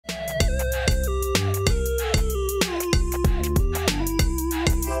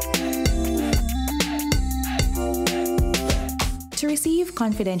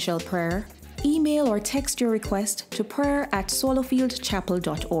confidential prayer, email or text your request to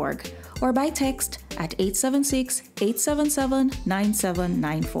prayer@swallowfieldchapel.org or by text at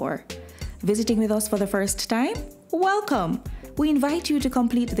 876-877-9794. Visiting with us for the first time? Welcome! We invite you to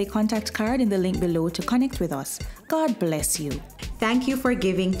complete the contact card in the link below to connect with us. God bless you. Thank you for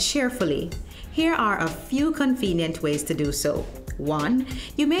giving cheerfully. Here are a few convenient ways to do so. 1.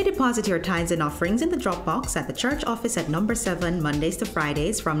 You may deposit your tithes and offerings in the drop box at the church office at number 7, Mondays to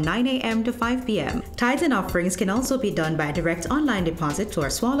Fridays from 9 a.m. to 5 p.m. Tithes and offerings can also be done by a direct online deposit to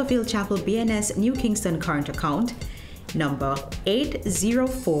our Swallowfield Chapel BNS New Kingston current account, number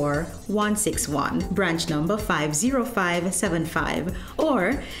 804161, branch number 50575,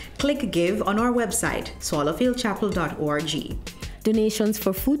 or click Give on our website, swallowfieldchapel.org. Donations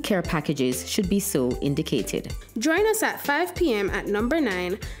for food care packages should be so indicated. Join us at 5 p.m. at number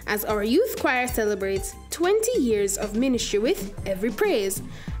 9 as our youth choir celebrates 20 years of ministry with Every Praise,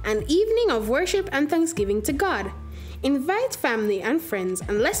 an evening of worship and thanksgiving to God. Invite family and friends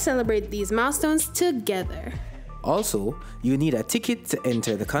and let's celebrate these milestones together. Also, you need a ticket to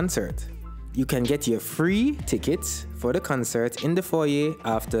enter the concert. You can get your free tickets for the concert in the foyer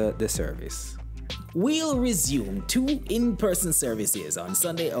after the service. We'll resume 2 in-person services on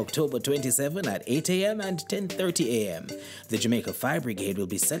Sunday, October 27 at 8 a.m. and 10:30 a.m. The Jamaica Fire Brigade will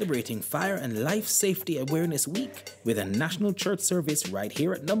be celebrating Fire and Life Safety Awareness Week with a national church service right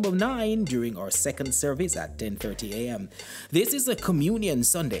here at number 9 during our second service at 10:30 a.m. This is a communion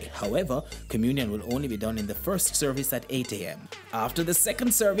Sunday. However, communion will only be done in the first service at 8 a.m. After the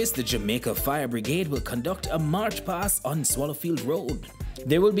second service, the Jamaica Fire Brigade will conduct a march past on Swallowfield Road.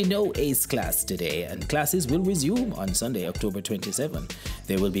 There will be no ACE class today, and classes will resume on Sunday, October 27.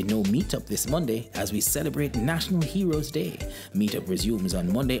 There will be no meetup this Monday as we celebrate National Heroes Day. Meetup resumes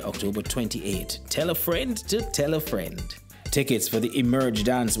on Monday, October 28. Tell a friend to tell a friend. Tickets for the Emerge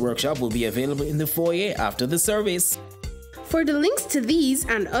Dance Workshop will be available in the foyer after the service. For the links to these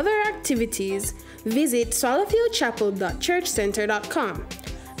and other activities, visit swallowfieldchapel.churchcenter.com.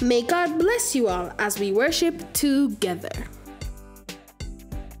 May God bless you all as we worship together.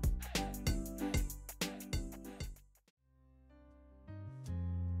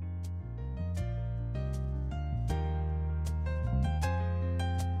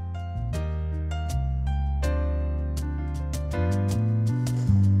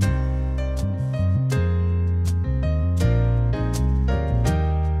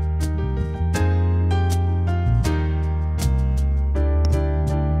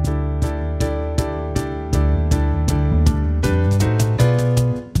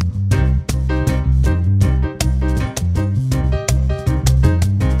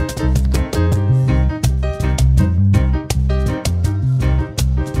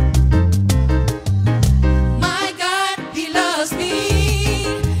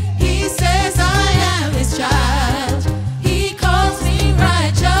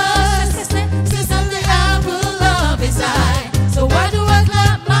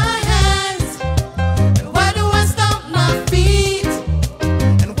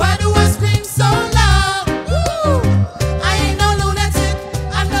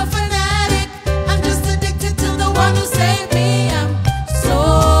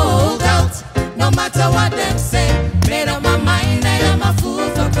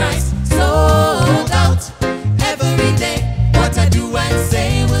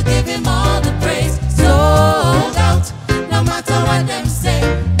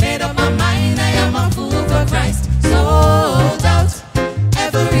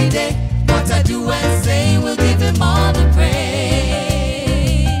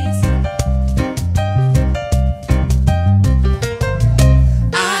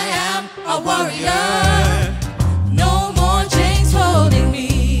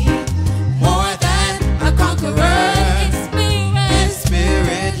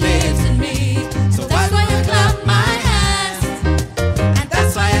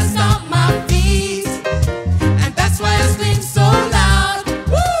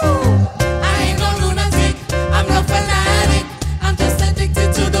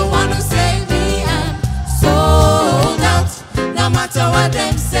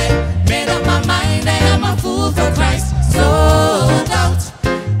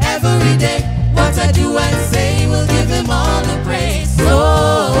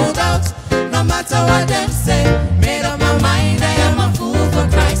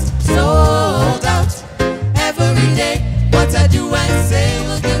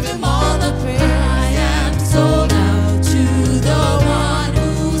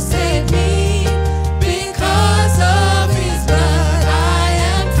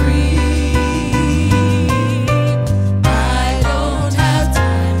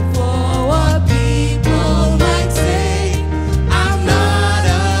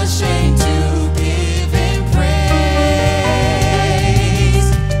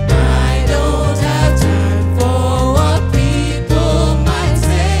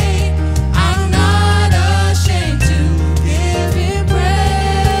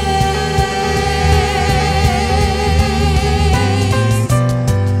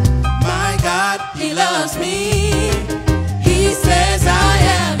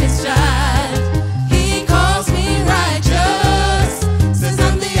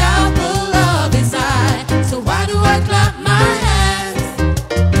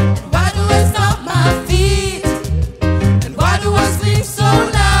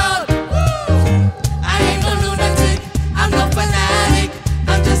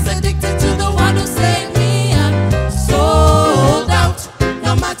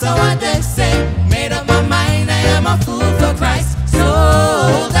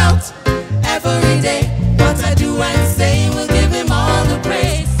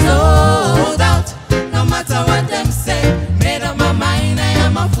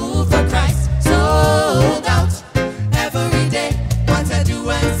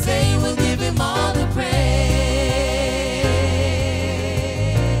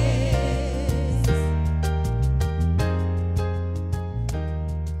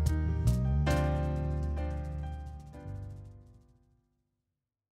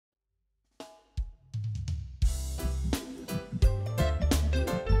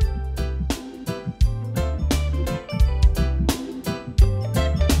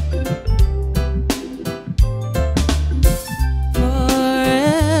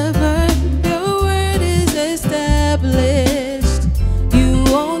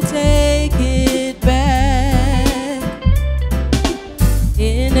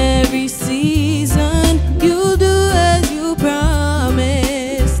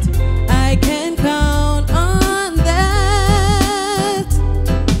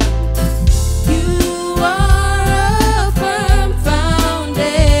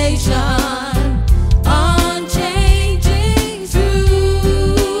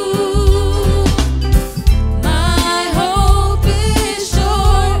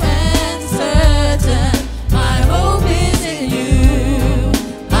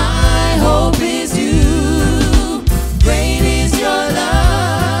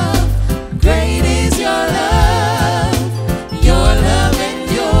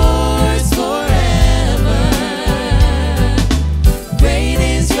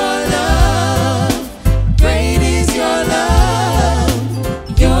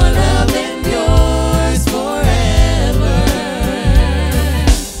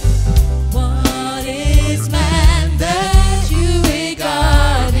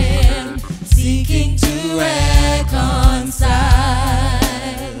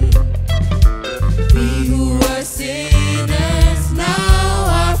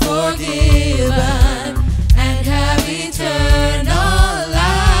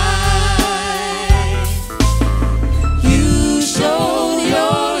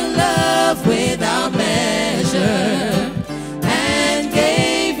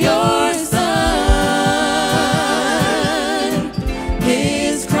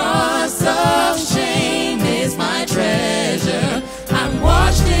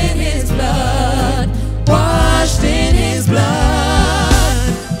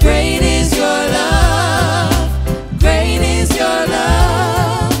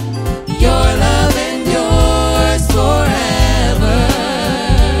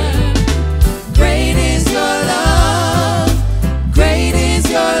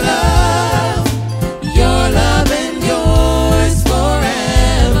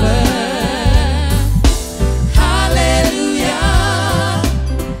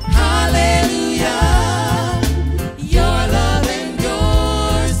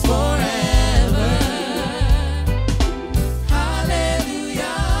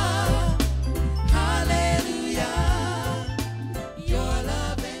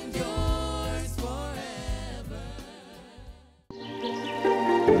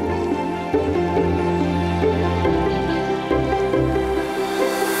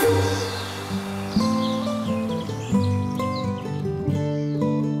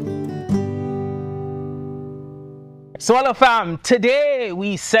 Swallow fam, today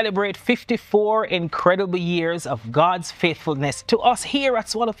we celebrate 54 incredible years of God's faithfulness to us here at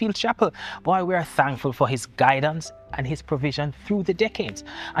Swallowfield Chapel. Boy, we are thankful for His guidance and His provision through the decades,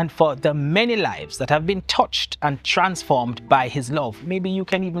 and for the many lives that have been touched and transformed by His love. Maybe you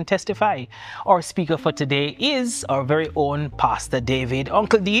can even testify. Our speaker for today is our very own Pastor David,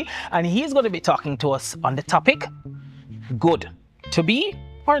 Uncle D, and he's going to be talking to us on the topic, good, to be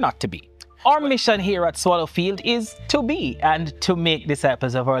or not to be. Our mission here at Swallowfield is to be and to make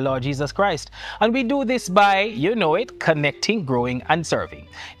disciples of our Lord Jesus Christ. And we do this by, you know it, connecting, growing, and serving.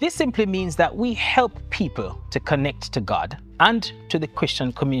 This simply means that we help people to connect to God and to the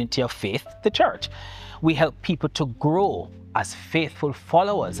Christian community of faith, the church. We help people to grow as faithful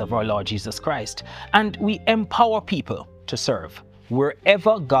followers of our Lord Jesus Christ. And we empower people to serve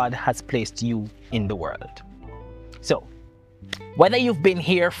wherever God has placed you in the world. So, whether you've been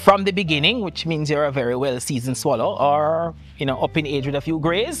here from the beginning, which means you're a very well-seasoned swallow, or, up in age with a few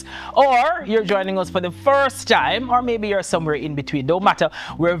grays, or you're joining us for the first time, or maybe you're somewhere in between, don't matter,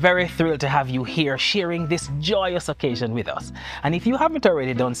 we're very thrilled to have you here sharing this joyous occasion with us. And if you haven't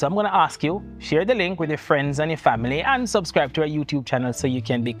already done so, I'm going to ask you, share the link with your friends and your family and subscribe to our YouTube channel so you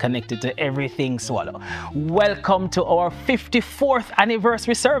can be connected to everything Swallow. Welcome to our 54th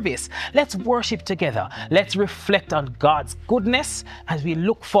anniversary service. Let's worship together. Let's reflect on God's goodness as we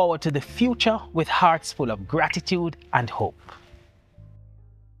look forward to the future with hearts full of gratitude and hope.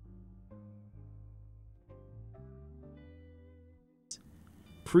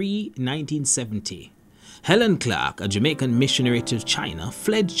 Pre-1970. Helen Clark, a Jamaican missionary to China,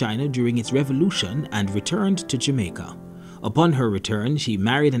 fled China during its revolution and returned to Jamaica. Upon her return, she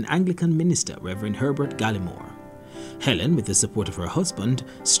married an Anglican minister, Reverend Herbert Gallimore. Helen, with the support of her husband,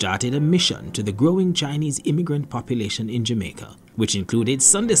 started a mission to the growing Chinese immigrant population in Jamaica, which included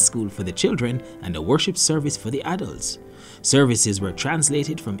Sunday school for the children and a worship service for the adults. Services were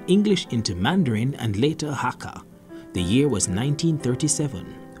translated from English into Mandarin and later Hakka. The year was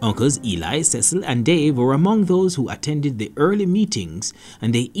 1937. Uncles Eli, Cecil, and Dave were among those who attended the early meetings,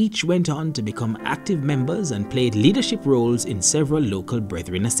 and they each went on to become active members and played leadership roles in several local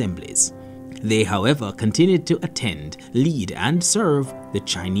Brethren assemblies. They, however, continued to attend, lead, and serve the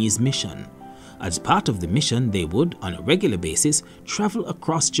Chinese mission. As part of the mission, they would, on a regular basis, travel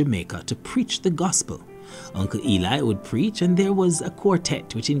across Jamaica to preach the gospel. Uncle Eli would preach, and there was a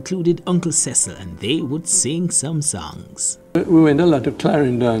quartet which included Uncle Cecil, and they would sing some songs. We went a lot to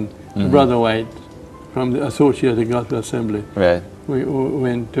Clarendon, Brother White, from the Associated Gospel Assembly. Right. We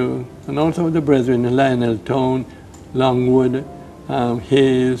went to, and also the Brethren in Lionel Town, Longwood,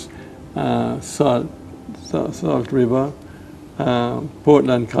 Hayes, Salt River,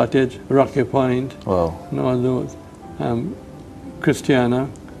 Portland Cottage, Rocky Point, Wow. and all those. Christiana.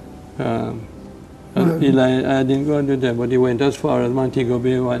 Eli, I didn't go into them, but he went as far as Montego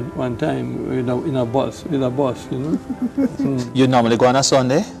Bay one time with a bus, You normally go on a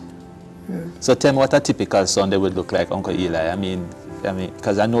Sunday? Yeah. So tell me what a typical Sunday would look like, Uncle Eli. I mean,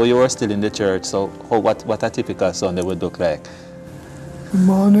 because I know you were still in the church, so what a typical Sunday would look like?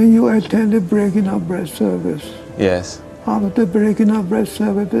 Morning, you attend the breaking of bread service. Yes. After the breaking of bread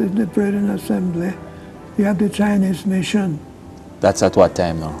service in the Brethren Assembly, you have the Chinese mission. That's at what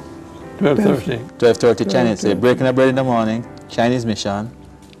time now? 12:30. 12:30 Chinese. So breaking the bread in the morning, Chinese mission.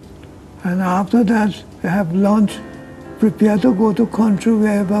 And after that, we have lunch, prepare to go to country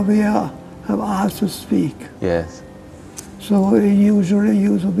wherever we are, have asked to speak. Yes. So we usually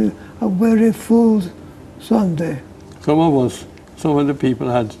use a very full Sunday. Some of the people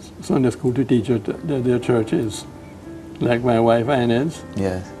had Sunday school to teach at their churches. Like my wife Inez.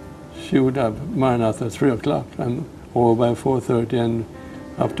 Yes. She would have Maranatha at 3 o'clock and over by 4:30 and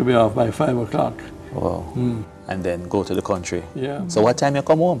have to be off by 5 o'clock. Wow. And then go to the country. Yeah. So what time you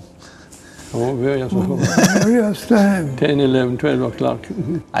come home? Oh, various time. 10, 11, 12 o'clock.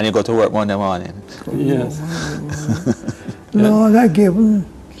 And you go to work Monday morning? Yes. Lord, I give them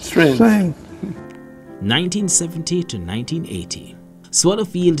strength. 1970 to 1980.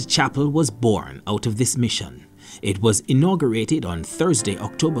 Swallowfield Chapel was born out of this mission. It was inaugurated on Thursday,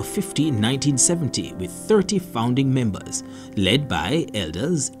 October 15, 1970, with 30 founding members, led by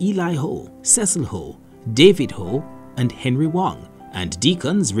elders Eli Ho, Cecil Ho, David Ho, and Henry Wong, and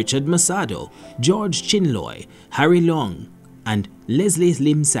deacons Richard Masado, George Chinloy, Harry Long, and Leslie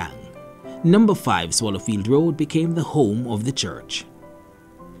Lim Sang. Number 5 Swallowfield Road became the home of the church.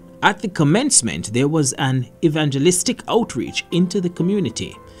 At the commencement, there was an evangelistic outreach into the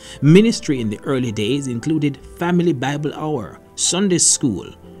community. Ministry in the early days included Family Bible Hour, Sunday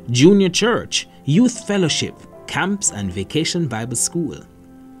School, Junior Church, Youth Fellowship, camps, and Vacation Bible School.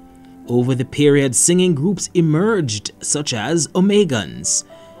 Over the period, singing groups emerged such as Omegans,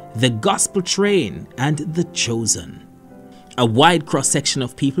 The Gospel Train, and The Chosen. A wide cross-section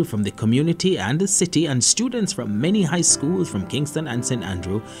of people from the community and the city and students from many high schools from Kingston and St.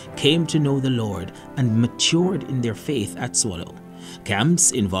 Andrew came to know the Lord and matured in their faith at Swallow.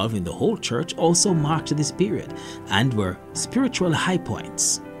 Camps involving the whole church also marked this period and were spiritual high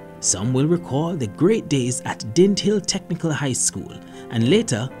points. Some will recall the great days at Dint Hill Technical High School and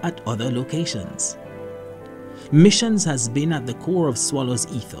later at other locations. Missions has been at the core of Swallow's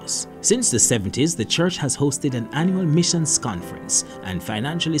ethos. Since the 70s, the church has hosted an annual missions conference and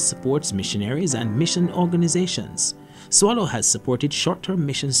financially supports missionaries and mission organizations. Swallow has supported short-term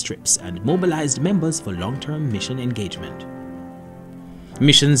mission trips and mobilized members for long-term mission engagement.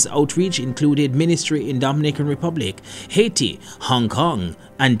 Missions outreach included ministry in Dominican Republic, Haiti, Hong Kong,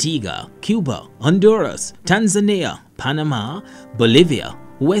 Antigua, Cuba, Honduras, Tanzania, Panama, Bolivia,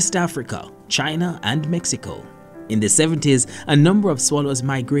 West Africa, China, and Mexico. In the 70s, a number of Swallows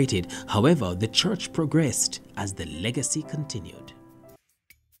migrated. However, the church progressed as the legacy continued.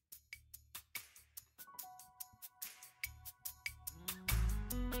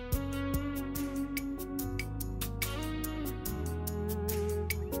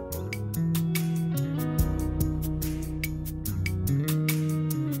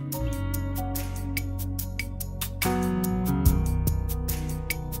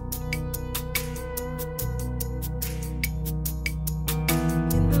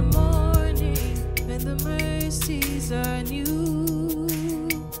 Are new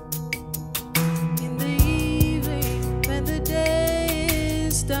in the evening when the day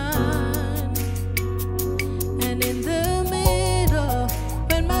is done, and in the middle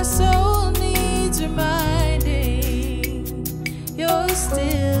when my soul needs reminding, you're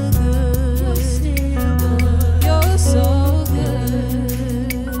still good, you're so good.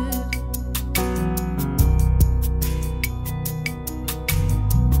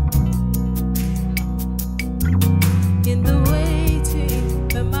 In the waiting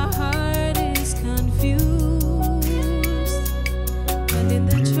when my heart is confused, and in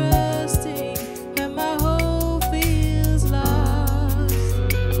the trusting when my hope feels lost,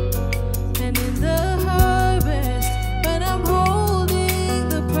 and in the harvest when I'm holding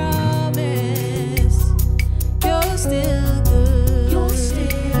the promise, you're still good, you're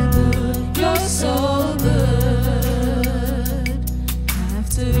still good, you're so good.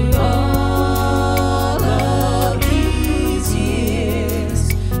 After all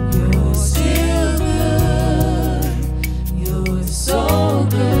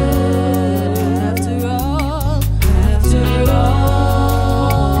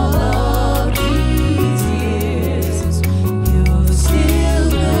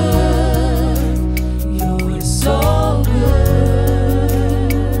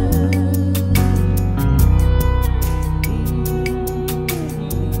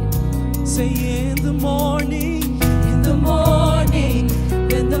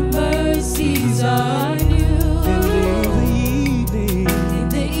in the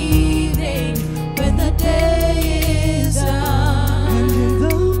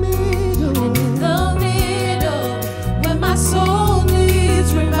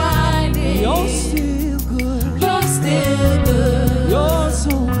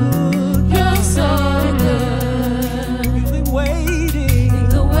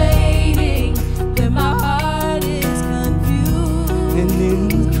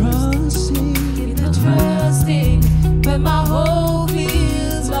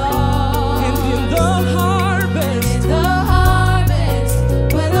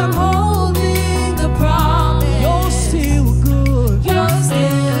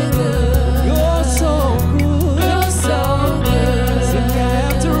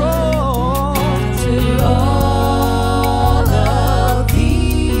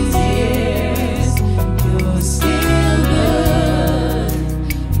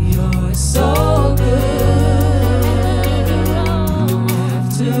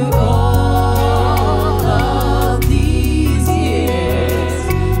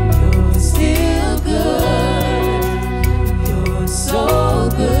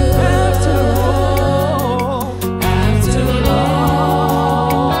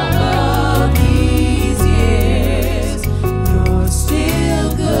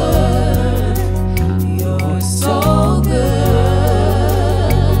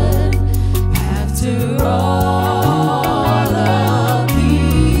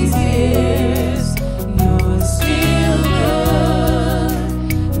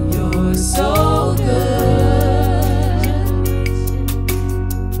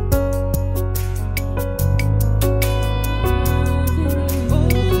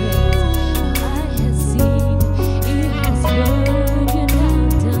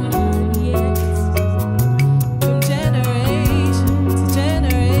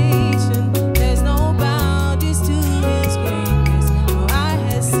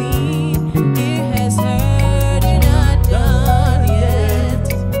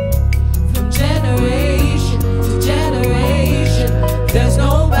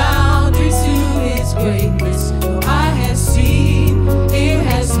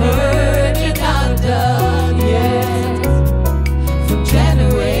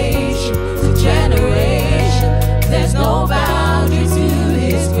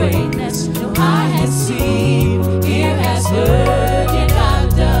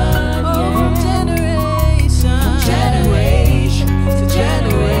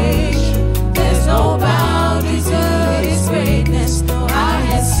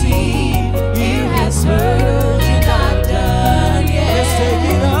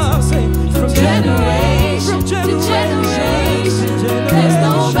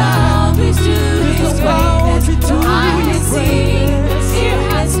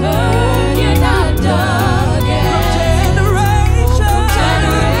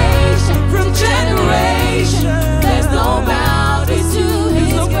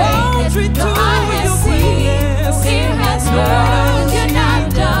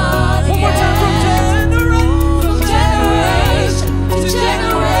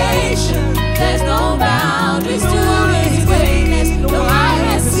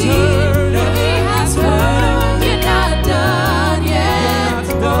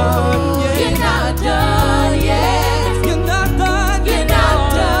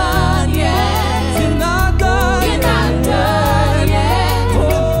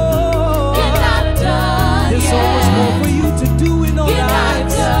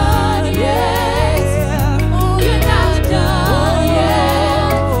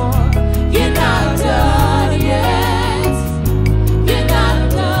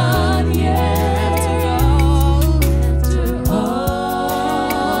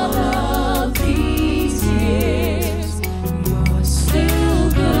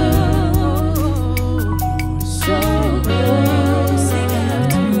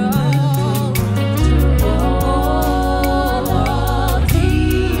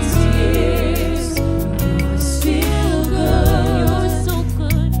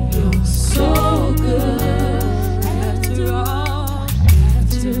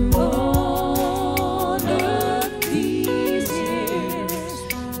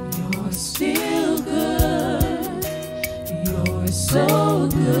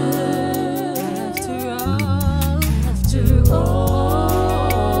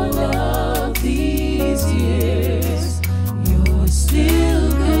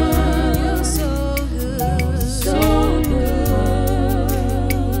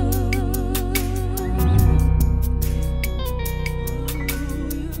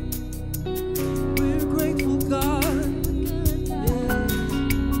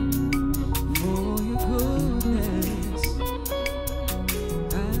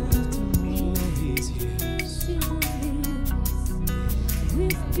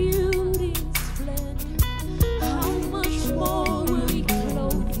beauty and splendor. How much more will he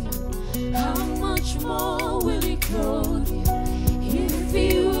clothe you? How much more will he clothe you? If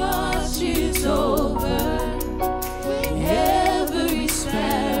he watches over every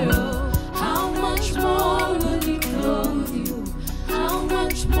sparrow, how much more will he clothe you? How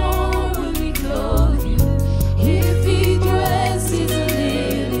much more will he clothe you? If he dresses the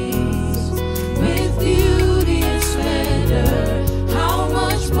lilies with beauty and splendor, how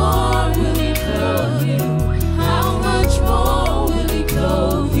much more will he clothe you? How much more will he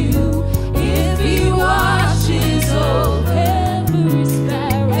clothe you? If he watches over every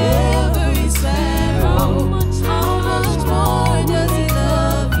sparrow, how much more does he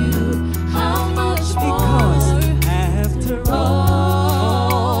love you? How much more? After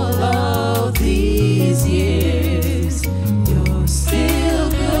all of these years, you're still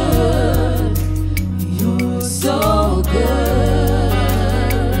good. You're so good.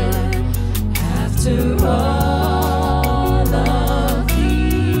 After all of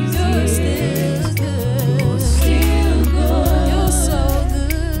these years, you're still good. You're so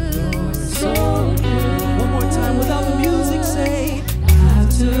good. You're so good. One more time without the music, say.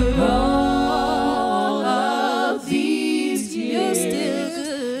 After all of these years,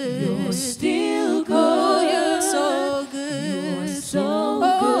 you're still good. You're so good. You're so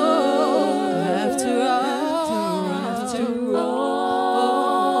good. After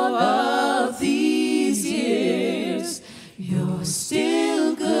all of these years, you're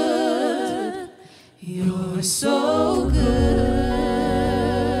still good. You're so good.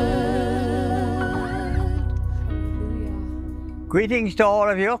 Greetings to all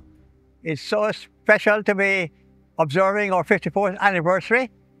of you. It's so special to be observing our 54th anniversary.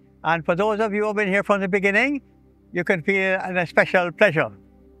 And for those of you who have been here from the beginning, you can feel a special pleasure.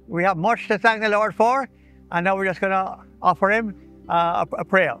 We have much to thank the Lord for, and now we're just going to offer Him a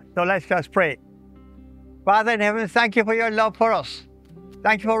prayer. So let's just pray. Father in heaven, thank you for your love for us.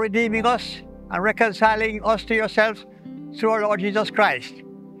 Thank you for redeeming us and reconciling us to yourself through our Lord Jesus Christ.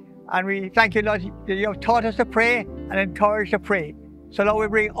 And we thank you, Lord, that you have taught us to pray and encouraged to pray. So, Lord, we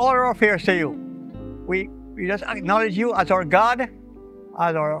bring all our fears to you. We just acknowledge you as our God,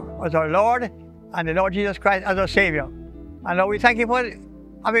 as our Lord, and the Lord Jesus Christ as our Savior. And Lord, we thank you for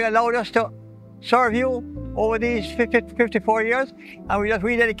having allowed us to serve you over these 54 years. And we just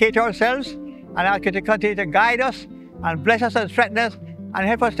rededicate ourselves and ask you to continue to guide us and bless us and strengthen us and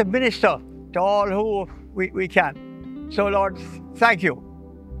help us to minister to all who we can. So, Lord, thank you.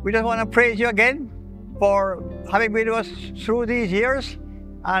 We just want to praise you again for having been with us through these years,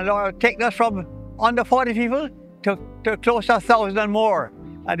 and Lord, taking us from under 40 people to close to 1,000 and more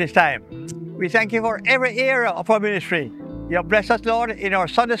at this time. We thank you for every area of our ministry. You have blessed us, Lord, in our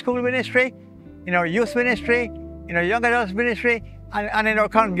Sunday school ministry, in our youth ministry, in our young adults ministry, and in our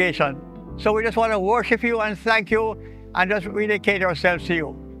congregation. So we just want to worship you and thank you and just rededicate ourselves to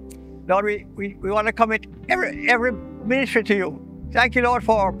you. Lord, we want to commit every ministry to you. Thank you, Lord,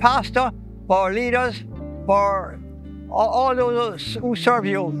 for our pastor, for our leaders, for all those who serve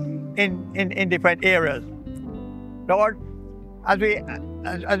you in different areas. Lord, as we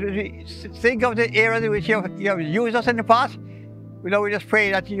think of the areas in which you have used us in the past, Lord, we just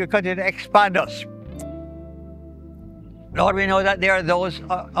pray that you continue to expand us. Lord, we know that there are those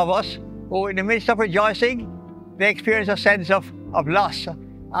of us who, in the midst of rejoicing, they experience a sense of loss,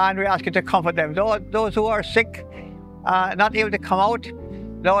 and we ask you to comfort them. Those who are sick, not able to come out,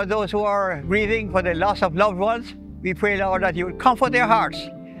 Lord, those who are grieving for the loss of loved ones, we pray, Lord, that you would comfort their hearts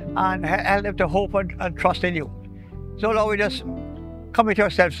and help them to hope and trust in you. So, Lord, we just commit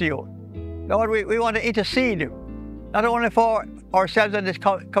ourselves to you. Lord, we want to intercede, not only for ourselves and this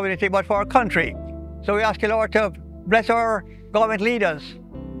community, but for our country. So we ask you, Lord, to bless our government leaders,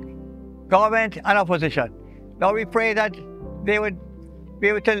 government and opposition. Lord, we pray that they would be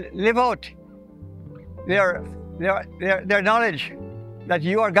able to live out their knowledge that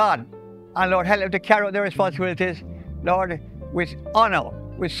you are God. And Lord, help them to carry out their responsibilities, Lord, with honor,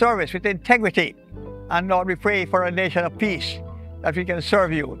 with service, with integrity. And Lord, we pray for a nation of peace, that we can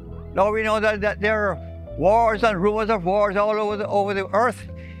serve you. Lord, we know that there are wars and rumors of wars all over the earth.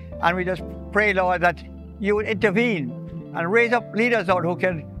 And we just pray, Lord, that you would intervene and raise up leaders, Lord, who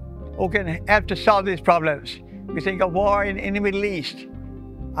can help to solve these problems. We think of war in the Middle East,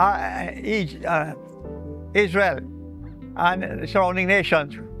 Israel, and the surrounding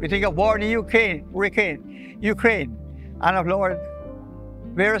nations. We think of war in the Ukraine, and of, Lord,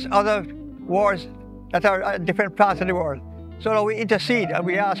 various other wars that are at different parts of the world. So, Lord, we intercede and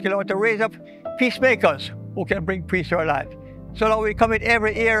we ask you, Lord, to raise up peacemakers who can bring peace to our land. So, Lord, we commit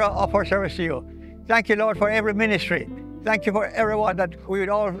every area of our service to you. Thank you, Lord, for every ministry. Thank you for everyone, that we would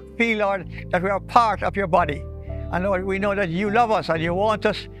all feel, Lord, that we are part of your body. And Lord, we know that you love us and you want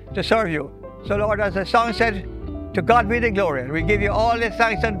us to serve you. So Lord, as the song said, to God be the glory. And we give you all the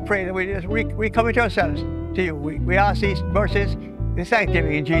thanks and praise. And we just recommit ourselves to you. We ask these mercies, this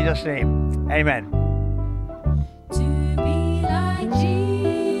thanksgiving in Jesus' name. Amen. To be like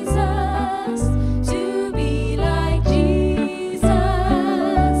Jesus, to be like Jesus,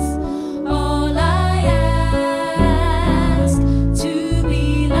 all I ask, to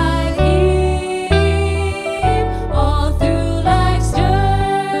be like Him, all through life's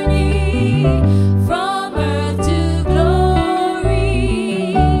journey, from earth to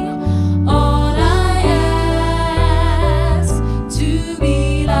glory, all I ask, to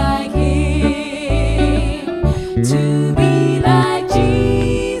be like Him. To be like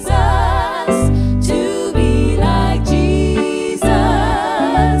Jesus, to be like Jesus,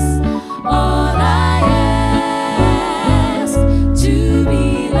 all I ask, to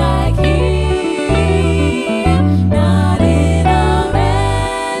be like Him, not in a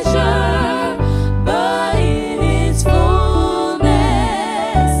measure, but in its fullness,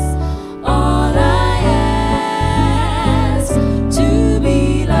 all I ask, to be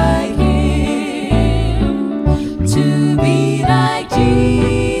like Him. To be like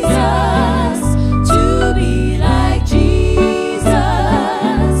Jesus, to be like Jesus,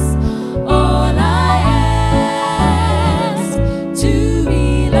 all I ask, to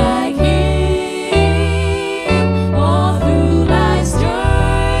be like Him, all through life's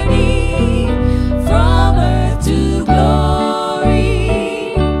journey, from earth to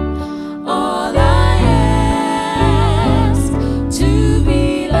glory, all I ask, to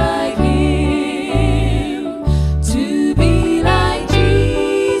be like Him. To be like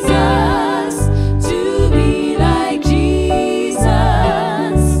Jesus, to be like Jesus,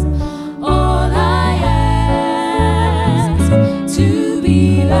 all I ask, to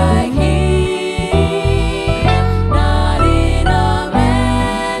be like Him, not in a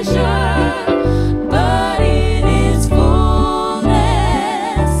measure, but in its fullness,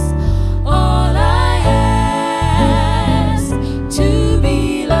 all I ask, to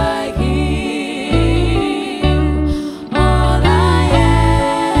be like Him. All I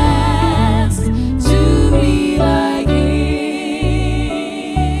ask, to be like Him.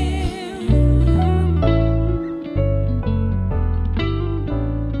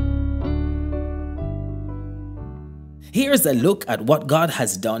 Here's a look at what God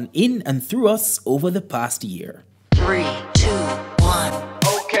has done in and through us over the past year. 3, 2, 1.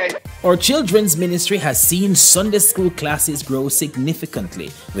 Okay. Our children's ministry has seen Sunday school classes grow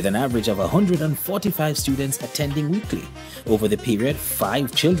significantly, with an average of 145 students attending weekly. Over the period,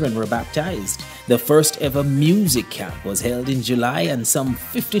 5 children were baptized. The first ever music camp was held in July, and some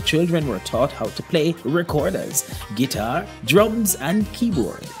 50 children were taught how to play recorders, guitar, drums, and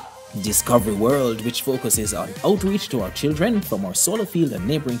keyboard. Discovery World, which focuses on outreach to our children from our Swallowfield and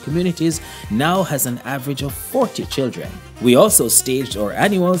neighboring communities, now has an average of 40 children. We also staged our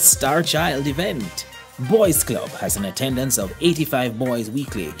annual Star Child event. Boys Club has an attendance of 85 boys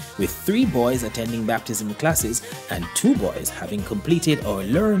weekly, with 3 boys attending baptism classes and 2 boys having completed our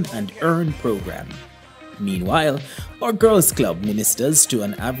Learn and Earn program. Meanwhile, our Girls Club ministers to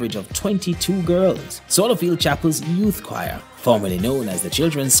an average of 22 girls. Swallowfield Chapel's Youth Choir, formerly known as the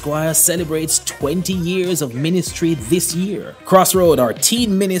Children's Choir, celebrates 20 years of ministry this year. Crossroad, our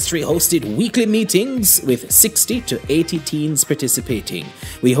teen ministry, hosted weekly meetings with 60 to 80 teens participating.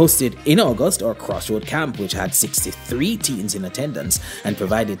 We hosted in August our Crossroad Camp, which had 63 teens in attendance and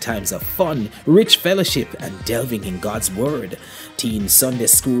provided times of fun, rich fellowship, and delving in God's Word. Teen Sunday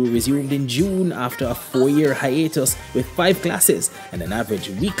School resumed in June after a 4-year hiatus with 5 classes and an average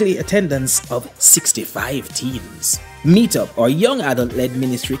weekly attendance of 65 teens. Meetup, our young adult-led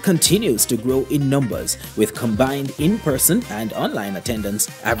ministry, continues to grow in numbers, with combined in-person and online attendance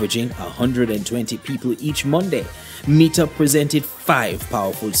averaging 120 people each Monday. Meetup presented 5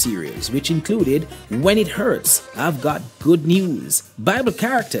 powerful series, which included When It Hurts, I've Got Good News, Bible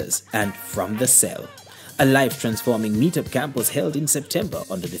Characters, and From the Cell. A life-transforming meetup camp was held in September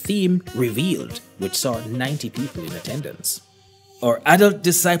under the theme Revealed, which saw 90 people in attendance. Our adult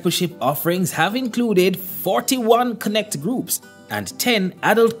discipleship offerings have included 41 Connect groups and 10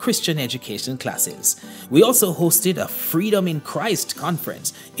 adult Christian education classes. We also hosted a Freedom in Christ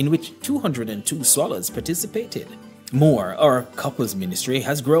conference in which 202 swallows participated. More, our couples ministry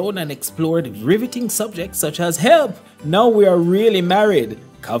has grown and explored riveting subjects such as Help! Now we are really married,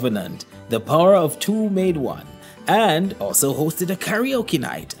 Covenant, The Power of Two Made One, and also hosted a karaoke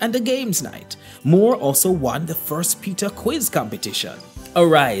night and a games night. Moore also won the First Peter quiz competition.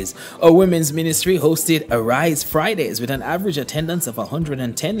 Arise. Our women's ministry hosted Arise Fridays with an average attendance of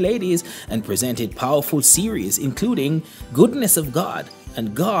 110 ladies and presented powerful series including Goodness of God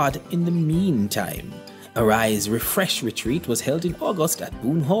and God in the Meantime. Arise Refresh Retreat was held in August at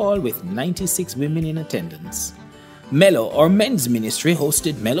Boone Hall with 96 women in attendance. Mellow, our men's ministry,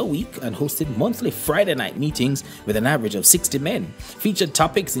 hosted Mellow Week and hosted monthly Friday night meetings with an average of 60 men. Featured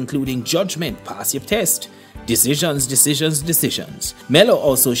topics including judgment, pass your test, decisions. Mellow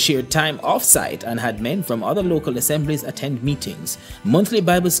also shared time off-site and had men from other local assemblies attend meetings. Monthly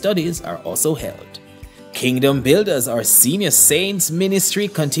Bible studies are also held. Kingdom Builders, our senior saints ministry,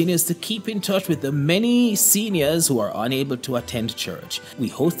 continues to keep in touch with the many seniors who are unable to attend church. We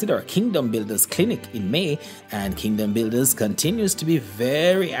hosted our Kingdom Builders clinic in May, and Kingdom Builders continues to be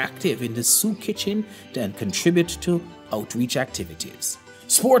very active in the soup kitchen and contribute to outreach activities.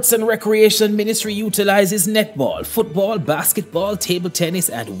 Sports and Recreation Ministry utilizes netball, football, basketball, table tennis,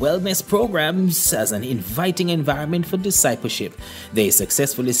 and wellness programs as an inviting environment for discipleship. They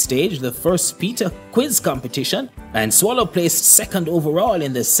successfully staged the first Peter quiz competition, and Swallow placed second overall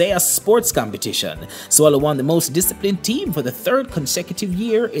in the SEA sports competition. Swallow won the most disciplined team for the third consecutive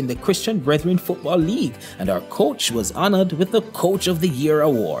year in the Christian Brethren Football League, and our coach was honored with the Coach of the Year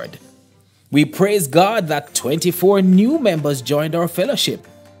award. We praise God that 24 new members joined our fellowship.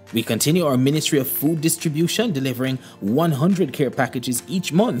 We continue our ministry of food distribution, delivering 100 care packages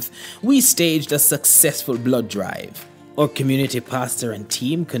each month. We staged a successful blood drive. Our community pastor and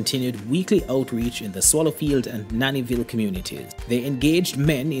team continued weekly outreach in the Swallowfield and Nannyville communities. They engaged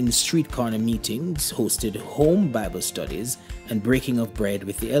men in street corner meetings, hosted home Bible studies, and breaking of bread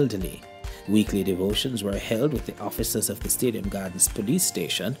with the elderly. Weekly devotions were held with the officers of the Stadium Gardens Police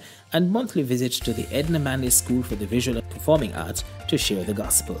Station and monthly visits to the Edna Manley School for the Visual and Performing Arts to share the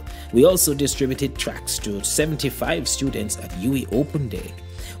gospel. We also distributed tracts to 75 students at UE Open Day.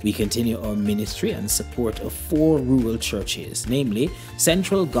 We continue our ministry and support of 4 rural churches, namely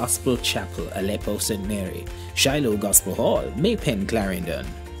Central Gospel Chapel, Aleppo, St. Mary, Shiloh Gospel Hall, Maypen, Clarendon,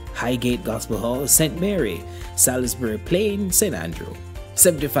 Highgate Gospel Hall, St. Mary, Salisbury Plain, St. Andrew.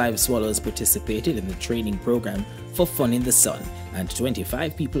 75 swallows participated in the training program for Fun in the Sun, and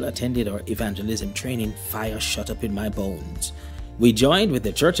 25 people attended our evangelism training, Fire Shut Up in My Bones. We joined with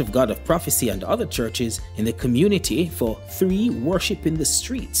the Church of God of Prophecy and other churches in the community for 3 Worship in the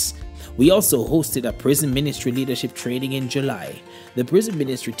Streets. We also hosted a prison ministry leadership training in July. The prison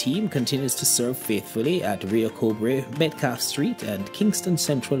ministry team continues to serve faithfully at Rio Cobre, Metcalf Street, and Kingston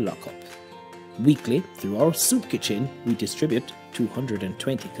Central Lockup. Weekly, through our soup kitchen, we distribute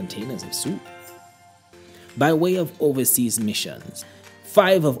 220 containers of soup. By way of overseas missions,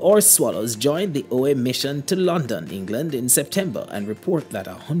 5 of our swallows joined the OA mission to London, England in September and report that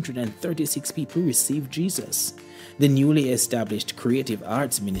 136 people received Jesus. The newly established Creative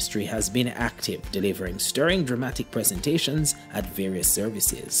Arts Ministry has been active, delivering stirring dramatic presentations at various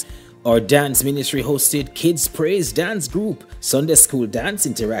services. Our dance ministry hosted Kids Praise Dance Group, Sunday School Dance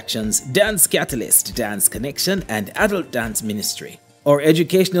Interactions, Dance Catalyst, Dance Connection, and Adult Dance Ministry. Our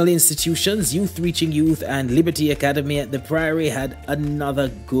educational institutions, Youth Reaching Youth and Liberty Academy at the Priory, had another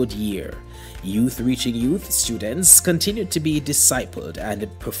good year. Youth Reaching Youth students continued to be discipled and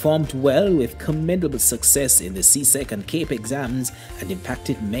performed well with commendable success in the CSEC and CAPE exams and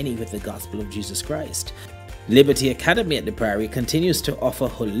impacted many with the gospel of Jesus Christ. Liberty Academy at the Priory continues to offer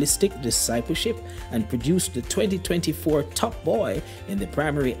holistic discipleship and produced the 2024 top boy in the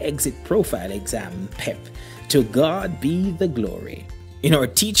Primary Exit Profile exam, PEP. To God be the glory. In our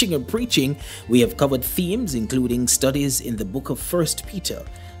teaching and preaching, we have covered themes including studies in the book of 1 Peter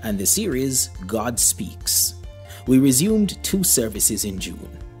and the series God Speaks. We resumed 2 services in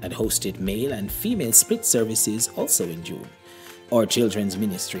June and hosted male and female split services also in June. Our children's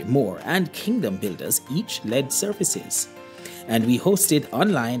ministry, More, and Kingdom Builders each led services. And we hosted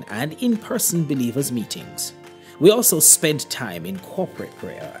online and in-person believers meetings. We also spent time in corporate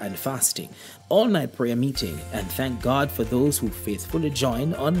prayer and fasting, all-night prayer meeting, and thank God for those who faithfully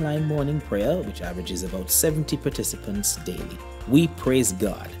join online morning prayer, which averages about 70 participants daily. We praise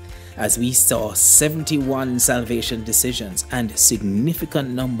God as we saw 71 salvation decisions and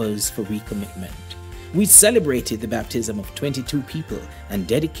significant numbers for recommitment. We celebrated the baptism of 22 people and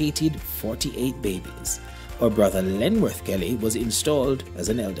dedicated 48 babies. Our brother Lenworth Kelly was installed as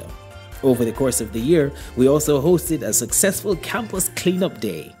an elder. Over the course of the year, we also hosted a successful campus cleanup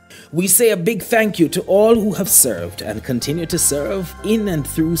day. We say a big thank you to all who have served and continue to serve in and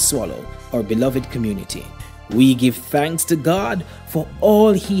through Swallow, our beloved community. We give thanks to God for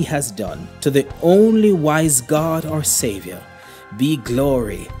all He has done. To the only wise God, our Savior, be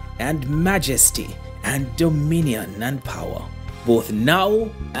glory and majesty and dominion and power both now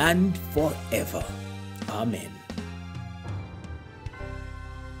and forever. Amen.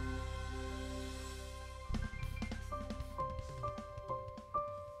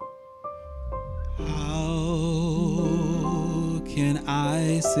 How can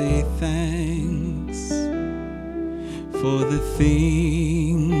I say thanks for the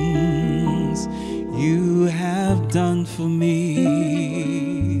things you have done for me?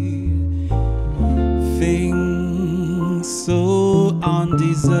 Things so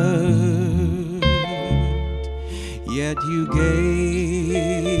undeserved, yet you gave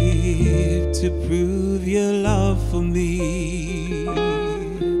to prove your love for me.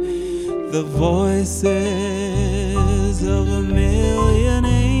 The voices of a million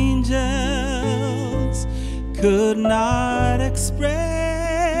angels could not express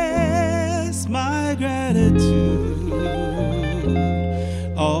my gratitude.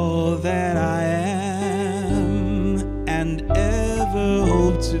 All that I am and ever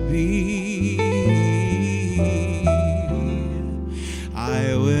hope to be,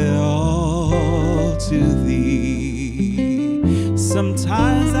 I will all to thee.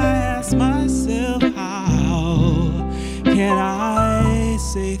 Sometimes I ask myself, how can I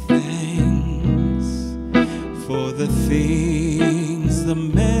say thanks for the things, the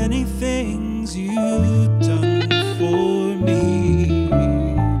many things you've done for me?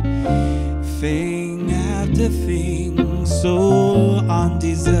 Thing after thing so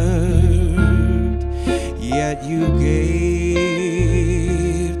undeserved, yet you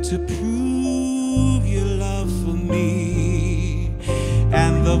gave to prove your love for me.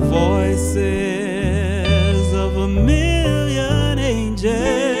 And the voices of a million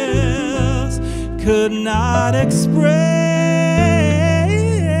angels could not express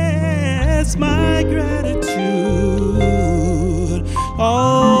my gratitude.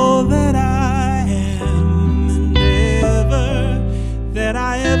 All that I am and that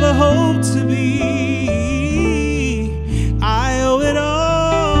I ever hope to be, I owe it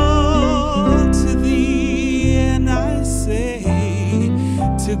all to thee. And I say,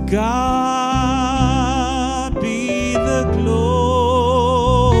 to God be the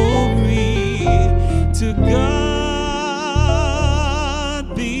glory, to God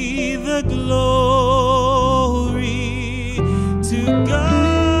be the glory, to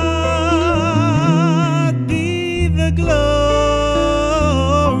God be the glory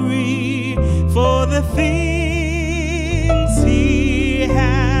for the things He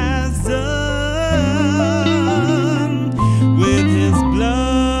has done. With His blood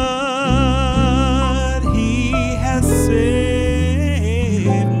He has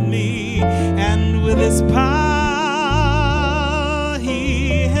saved me, and with His power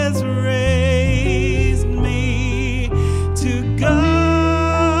He has raised me. To God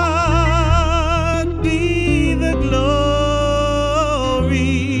be the glory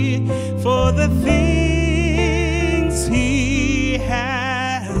for the things He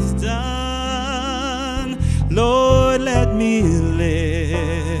has done. Lord, let me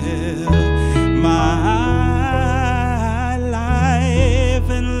live my life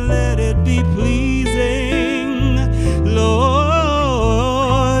and let it be pleasing,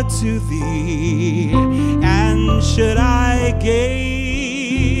 Lord, to Thee. And should I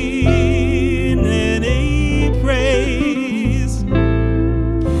gain any praise,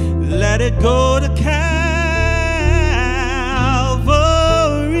 let it go to Calvary.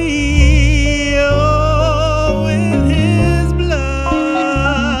 Oh, with His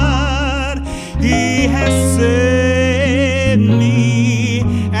blood He has saved me,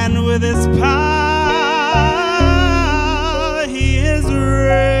 and with His power He has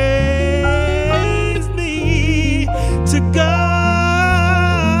raised me. To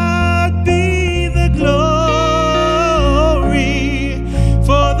God be the glory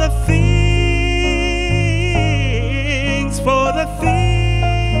for the things,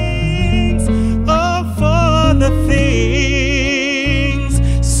 oh, for the things,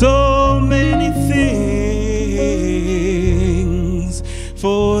 so many things,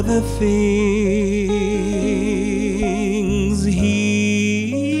 for the things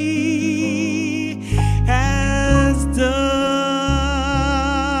He has done.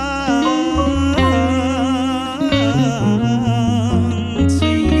 To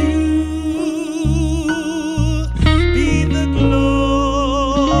You be the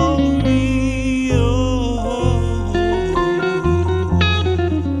glory, oh,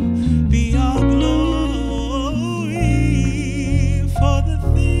 be our glory for the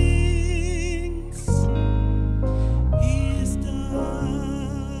things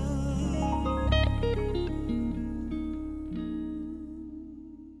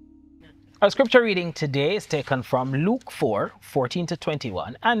Our scripture reading today is taken from Luke 4, 14 to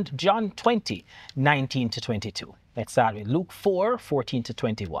 21 and John 20, 19 to 22. Let's start with Luke 4, 14 to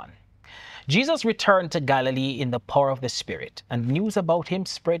 21. Jesus returned to Galilee in the power of the Spirit, and news about him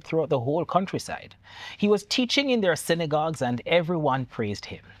spread throughout the whole countryside. He was teaching in their synagogues, and everyone praised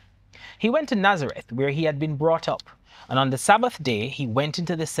him. He went to Nazareth, where he had been brought up, and on the Sabbath day he went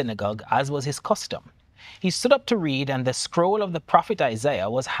into the synagogue, as was his custom. He stood up to read, and the scroll of the prophet Isaiah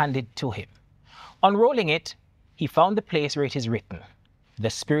was handed to him. Unrolling it, he found the place where it is written,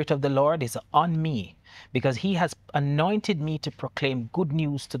 "The Spirit of the Lord is on me, because he has anointed me to proclaim good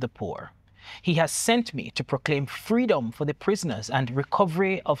news to the poor. He has sent me to proclaim freedom for the prisoners and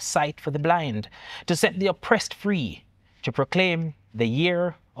recovery of sight for the blind, to set the oppressed free, to proclaim the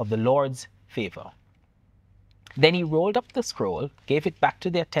year of the Lord's favor." Then he rolled up the scroll, gave it back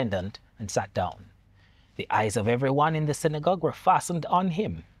to the attendant, and sat down. The eyes of everyone in the synagogue were fastened on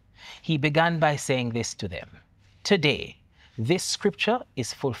him. He began by saying this to them, "Today, this scripture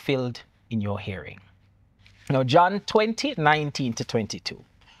is fulfilled in your hearing." Now, John 20, 19 to 22.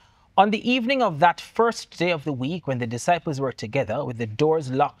 On the evening of that first day of the week, when the disciples were together, with the doors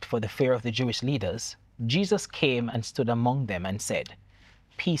locked for the fear of the Jewish leaders, Jesus came and stood among them and said,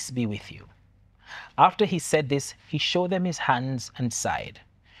 "Peace be with you." After he said this, he showed them his hands and side.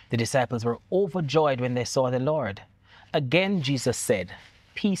 The disciples were overjoyed when they saw the Lord. Again, Jesus said,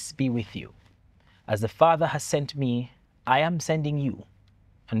 "Peace be with you. As the Father has sent me, I am sending you."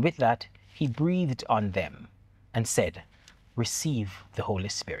 And with that, he breathed on them and said, "Receive the Holy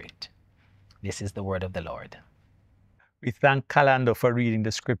Spirit." This is the word of the Lord. We thank Calando for reading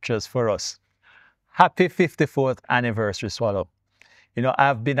the scriptures for us. Happy 54th anniversary, Swallow. You know,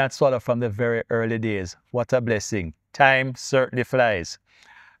 I've been at Swallow from the very early days. What a blessing. Time certainly flies.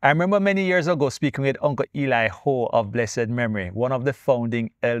 I remember many years ago speaking with Uncle Eli Ho of blessed memory, one of the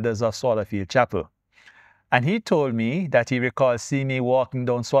founding elders of Swallowfield Chapel. And he told me that he recalls seeing me walking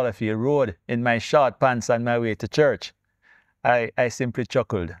down Swallowfield Road in my short pants on my way to church. I simply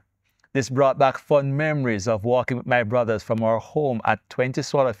chuckled. This brought back fond memories of walking with my brothers from our home at 20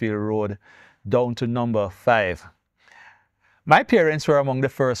 Swallowfield Road down to number 5. My parents were among the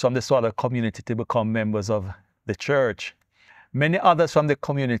first from the Swallow community to become members of the church. Many others from the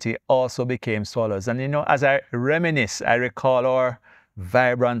community also became Swallows. And you know, as I reminisce, I recall our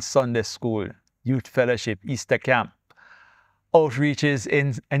vibrant Sunday school, youth fellowship, Easter camp, outreaches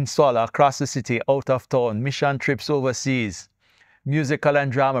in Swallow, across the city, out of town, mission trips overseas, musical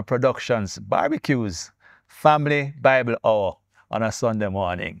and drama productions, barbecues, family Bible hour on a Sunday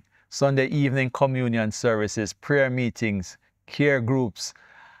morning, Sunday evening communion services, prayer meetings, care groups,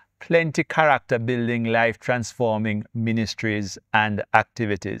 plenty character building, life transforming ministries and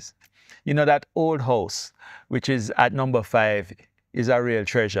activities. You know, that old house, which is at number 5, is a real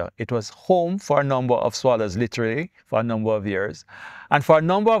treasure. It was home for a number of Swallows, literally, for a number of years. And for a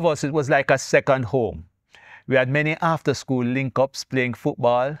number of us, it was like a second home. We had many after-school link-ups playing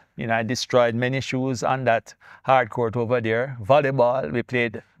football. You know, I destroyed many shoes on that hard court over there. Volleyball, we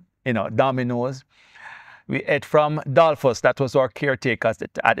played, you know, dominoes. We ate from Dolphus, that was our caretaker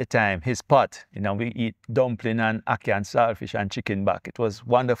at the time, his pot. You know, we eat dumpling and ackee and saltfish and chicken back. It was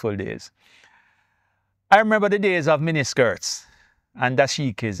wonderful days. I remember the days of miniskirts and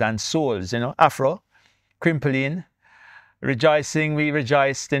dashikis and soles, you know, afro, crimpling, rejoicing. We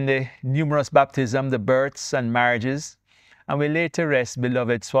rejoiced in the numerous baptisms, the births and marriages, and we laid to rest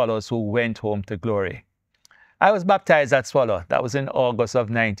beloved Swallows who went home to glory. I was baptized at Swallow. That was in August of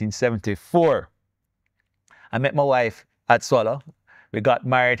 1974. I met my wife at Swallow. We got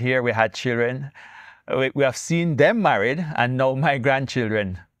married here. We had children. We have seen them married, and now my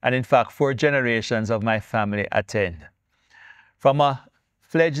grandchildren, and in fact 4 generations of my family attend. From a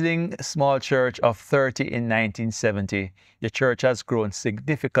fledgling small church of 30 in 1970, the church has grown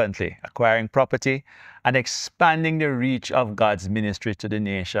significantly, acquiring property and expanding the reach of God's ministry to the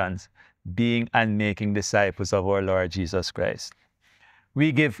nations, being and making disciples of our Lord Jesus Christ.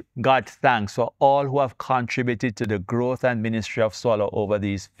 We give God thanks for all who have contributed to the growth and ministry of Swallow over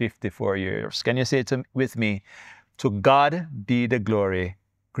these 54 years. Can you say it with me? To God be the glory,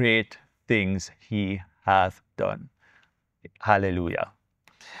 great things he hath done. Hallelujah.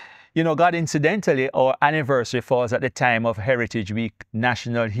 You know, God, incidentally, our anniversary falls at the time of Heritage Week,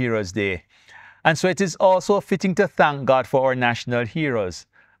 National Heroes Day. And so it is also fitting to thank God for our national heroes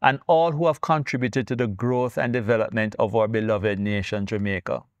and all who have contributed to the growth and development of our beloved nation,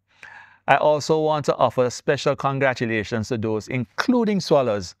 Jamaica. I also want to offer special congratulations to those, including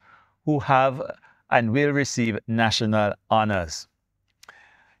Swallows, who have and will receive national honors.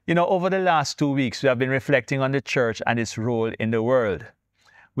 You know, over the last 2 weeks, we have been reflecting on the church and its role in the world.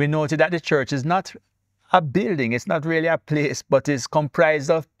 We noted that the church is not a building, it's not really a place, but is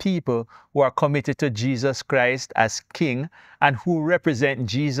comprised of people who are committed to Jesus Christ as King and who represent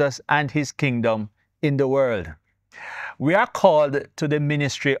Jesus and his kingdom in the world. We are called to the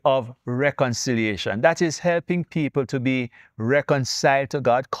ministry of reconciliation. That is helping people to be reconciled to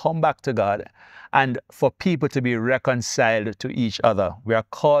God, come back to God, and for people to be reconciled to each other. We are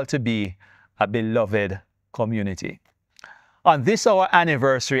called to be a beloved community. On this our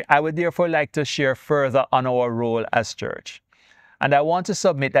anniversary, I would therefore like to share further on our role as church. And I want to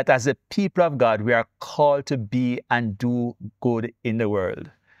submit that as a people of God, we are called to be and do good in the world.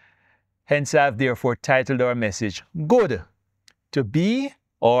 Hence, I have therefore titled our message, Good, to be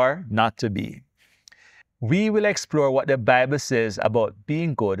or not to be. We will explore what the Bible says about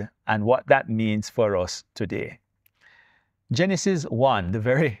being good and what that means for us today. Genesis 1, the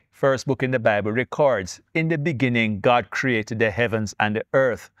very first book in the Bible, records, in the beginning, God created the heavens and the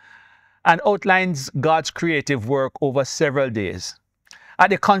earth, and outlines God's creative work over several days. At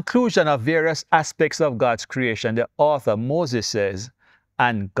the conclusion of various aspects of God's creation, the author, Moses, says,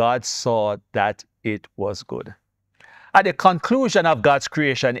 and God saw that it was good. At the conclusion of God's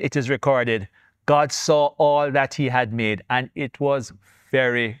creation, it is recorded, God saw all that he had made, and it was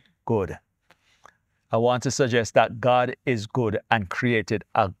very good. I want to suggest that God is good and created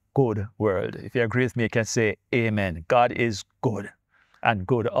a good world. If you agree with me, you can say amen. God is good and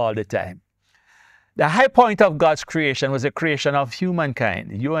good all the time. The high point of God's creation was the creation of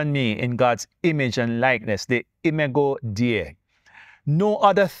humankind, you and me, in God's image and likeness, the imago Dei. No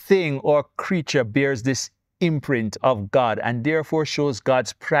other thing or creature bears this imprint of God and therefore shows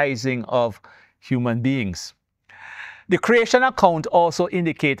God's prizing of human beings. The creation account also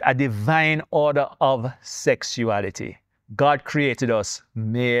indicates a divine order of sexuality. God created us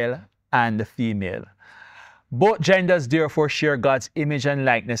male and female. Both genders therefore share God's image and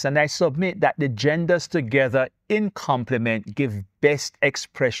likeness, and I submit that the genders together in complement give best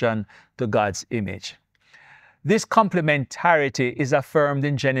expression to God's image. This complementarity is affirmed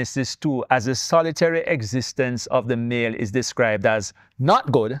in Genesis 2 as the solitary existence of the male is described as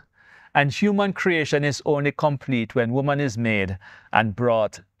not good, and human creation is only complete when woman is made and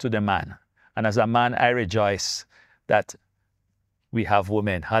brought to the man. And as a man, I rejoice that we have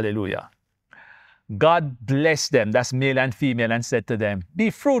women. Hallelujah. God blessed them, that's male and female, and said to them,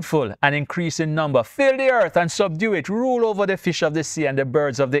 be fruitful and increase in number, fill the earth and subdue it, rule over the fish of the sea and the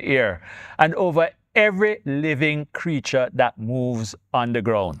birds of the air, and over every living creature that moves on the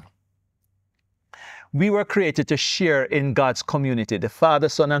ground. We were created to share in God's community. The Father,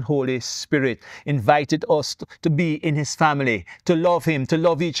 Son, and Holy Spirit invited us to be in his family, to love him, to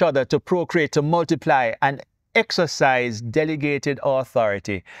love each other, to procreate, to multiply, and exercise delegated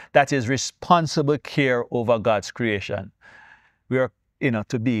authority, that is responsible care over God's creation. We are,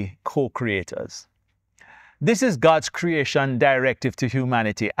 to be co-creators. This is God's creation directive to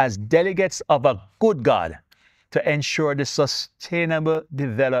humanity as delegates of a good God to ensure the sustainable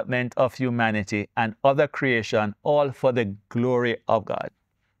development of humanity and other creation, all for the glory of God.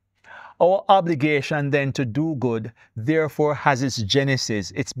 Our obligation then to do good, therefore, has its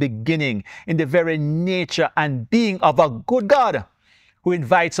genesis, its beginning in the very nature and being of a good God who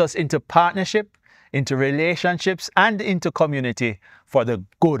invites us into partnership, into relationships, and into community for the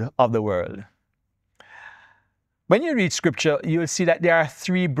good of the world. When you read scripture, you'll see that there are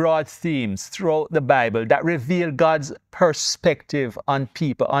three broad themes throughout the Bible that reveal God's perspective on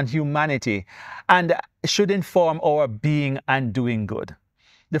people, on humanity, and should inform our being and doing good.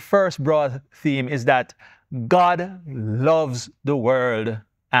 The first broad theme is that God loves the world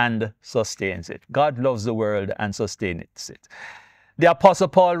and sustains it. God loves the world and sustains it. The Apostle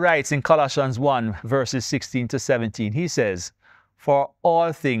Paul writes in Colossians 1, verses 16 to 17, he says, for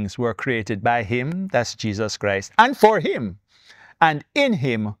all things were created by him, that's Jesus Christ, and for him, and in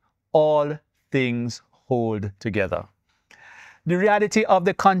him all things hold together. The reality of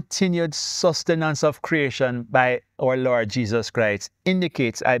the continued sustenance of creation by our Lord Jesus Christ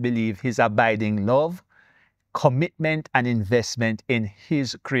indicates, I believe, his abiding love, commitment, and investment in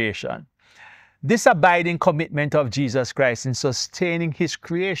his creation. This abiding commitment of Jesus Christ in sustaining his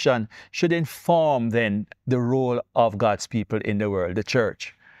creation should inform then the role of God's people in the world, the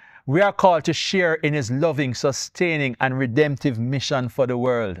church. We are called to share in his loving, sustaining, and redemptive mission for the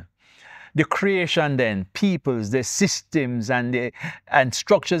world. The creation then, peoples, the systems and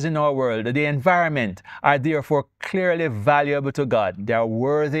structures in our world, the environment are therefore clearly valuable to God. They are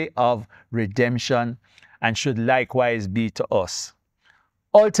worthy of redemption and should likewise be to us.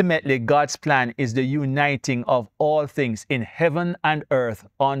 Ultimately, God's plan is the uniting of all things in heaven and earth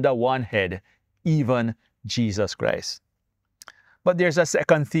under one head, even Jesus Christ. But there's a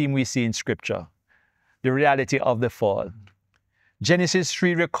second theme we see in Scripture, the reality of the fall. Genesis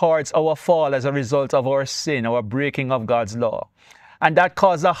 3 records our fall as a result of our sin, our breaking of God's law. And that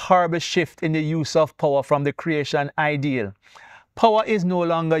caused a horrible shift in the use of power from the creation ideal. Power is no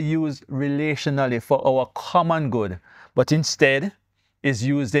longer used relationally for our common good, but instead is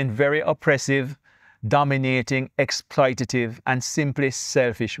used in very oppressive, dominating, exploitative, and simply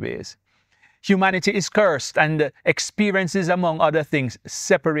selfish ways. Humanity is cursed and experiences, among other things,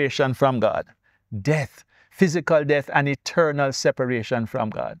 separation from God, death, physical death, and eternal separation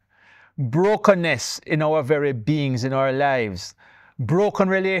from God. Brokenness in our very beings, in our lives, broken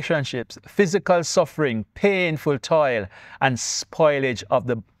relationships, physical suffering, painful toil, and spoilage of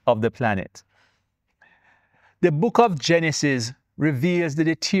the planet. The book of Genesis reveals the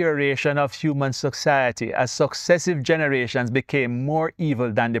deterioration of human society as successive generations became more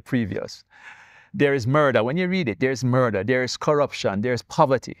evil than the previous. There is murder. When you read it, there is murder, there is corruption, there is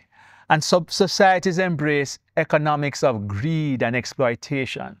poverty. And societies embrace economics of greed and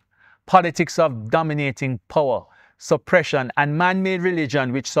exploitation, politics of dominating power, suppression, and man-made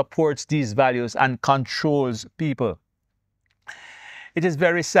religion which supports these values and controls people. It is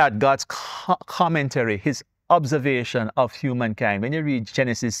very sad, God's commentary, his observation of humankind. When you read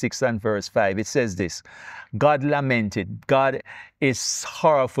Genesis 6 and verse 5, it says this: God lamented, God is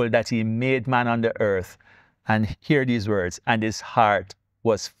sorrowful that he made man on the earth. And hear these words, and his heart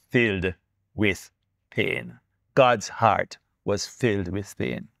was filled with pain. God's heart was filled with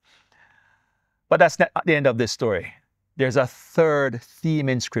pain. But that's not the end of the story. There's a third theme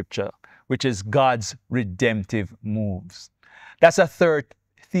in Scripture, which is God's redemptive moves. That's a third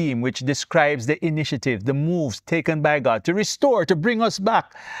theme which describes the initiative, the moves taken by God to restore, to bring us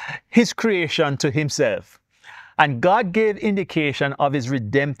back, his creation to himself. And God gave indication of his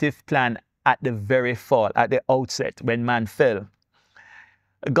redemptive plan at the very fall, at the outset, when man fell.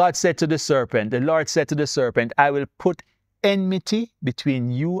 God said to the serpent, the Lord said to the serpent, I will put enmity between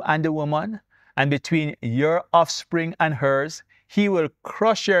you and the woman, and between your offspring and hers. He will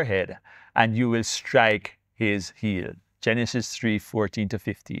crush your head, and you will strike his heel. Genesis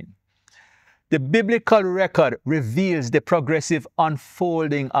 3:14-15. The biblical record reveals the progressive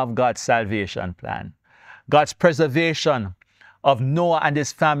unfolding of God's salvation plan. God's preservation of Noah and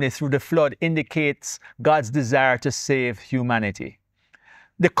his family through the flood indicates God's desire to save humanity.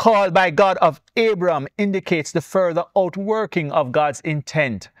 The call by God of Abram indicates the further outworking of God's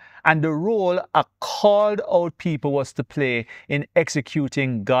intent and the role a called out people was to play in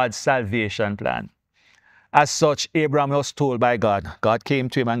executing God's salvation plan. As such, Abraham was told by God. God came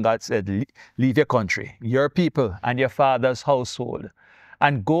to him and God said, leave your country, your people, and your father's household,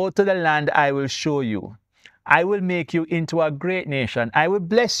 and go to the land I will show you. I will make you into a great nation. I will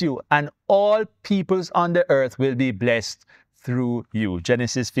bless you, and all peoples on the earth will be blessed through you.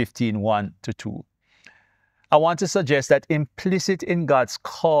 Genesis 15:1-2. I want to suggest that implicit in God's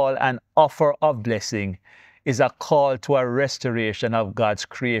call and offer of blessing is a call to a restoration of God's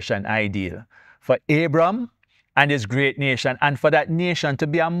creation ideal for Abram and his great nation, and for that nation to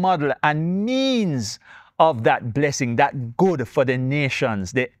be a model and means of that blessing, that good for the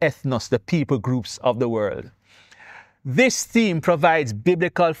nations, the ethnos, the people groups of the world. This theme provides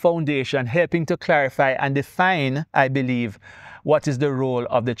biblical foundation, helping to clarify and define, I believe, what is the role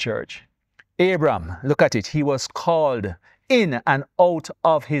of the church. Abram, look at it, he was called in and out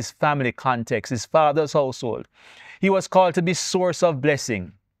of his family context, his father's household. He was called to be source of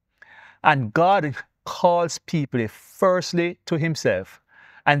blessing. And God calls people firstly to himself,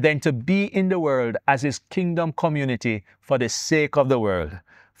 and then to be in the world as his kingdom community for the sake of the world,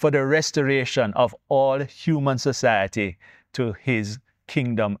 for the restoration of all human society to his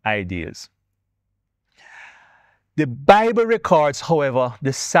kingdom ideals. The Bible records, however,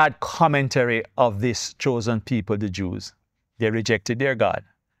 the sad commentary of this chosen people, the Jews. They rejected their God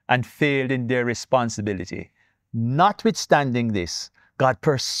and failed in their responsibility. Notwithstanding this, God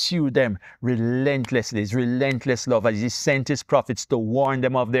pursued them relentlessly, his relentless love, as he sent his prophets to warn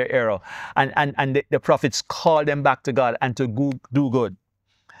them of their error. And the prophets called them back to God and to do good.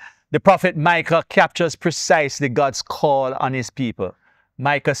 The prophet Micah captures precisely God's call on his people.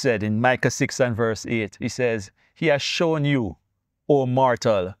 Micah said in Micah 6 and verse 8, he says, he has shown you, O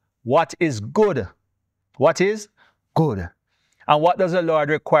mortal, what is good. What is good? And what does the Lord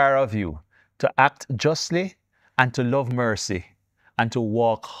require of you? To act justly and to love mercy and to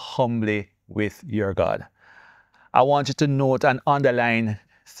walk humbly with your God. I want you to note and underline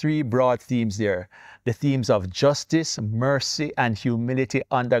three broad themes there. The themes of justice, mercy, and humility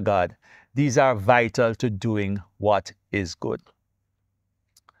under God. These are vital to doing what is good.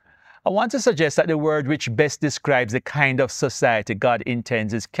 I want to suggest that the word which best describes the kind of society God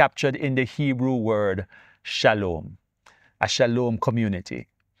intends is captured in the Hebrew word shalom, a shalom community.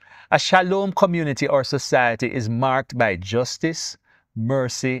 A shalom community or society is marked by justice,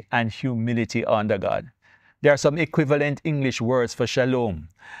 mercy, and humility under God. There are some equivalent English words for shalom,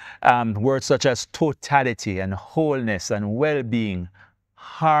 words such as totality and wholeness and well-being,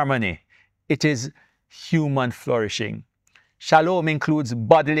 harmony. It is human flourishing. Shalom includes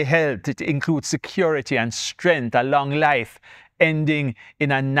bodily health. It includes security and strength, a long life ending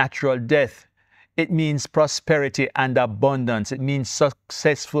in a natural death. It means prosperity and abundance. It means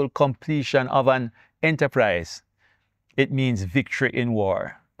successful completion of an enterprise. It means victory in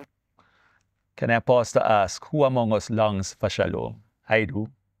war. Can I pause to ask, who among us longs for shalom? I do.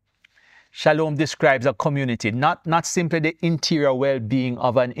 Shalom describes a community, not simply the interior well-being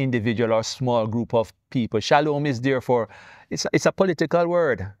of an individual or small group of people. Shalom is therefore, it's a political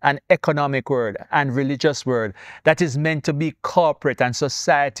word, an economic word, and religious word that is meant to be corporate and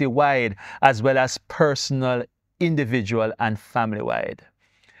society-wide, as well as personal, individual, and family-wide.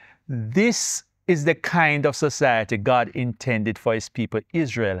 This is the kind of society God intended for his people,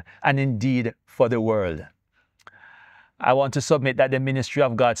 Israel, and indeed for the world. I want to submit that the ministry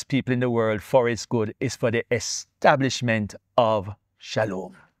of God's people in the world for its good is for the establishment of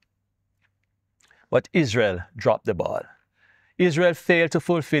shalom. But Israel dropped the ball. Israel failed to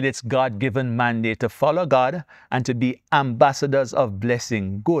fulfill its God-given mandate to follow God and to be ambassadors of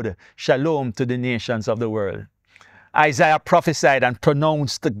blessing, good, shalom to the nations of the world. Isaiah prophesied and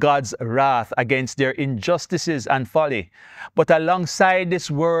pronounced God's wrath against their injustices and folly. But alongside this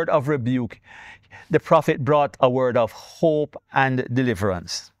word of rebuke, the prophet brought a word of hope and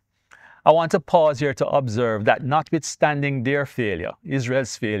deliverance. I want to pause here to observe that notwithstanding their failure,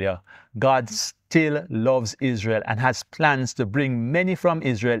 Israel's failure, God still loves Israel and has plans to bring many from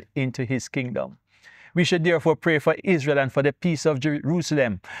Israel into his kingdom. We should therefore pray for Israel and for the peace of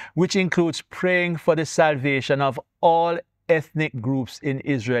Jerusalem, which includes praying for the salvation of all ethnic groups in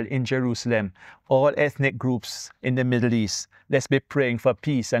Israel, in Jerusalem, all ethnic groups in the Middle East. Let's be praying for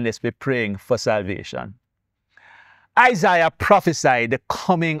peace and let's be praying for salvation. Isaiah prophesied the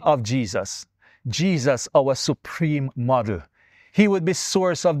coming of Jesus. Jesus, our supreme model. He would be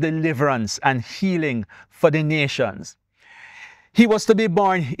source of deliverance and healing for the nations. He was to be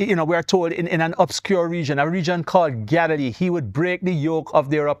born, we are told, in an obscure region, a region called Galilee. He would break the yoke of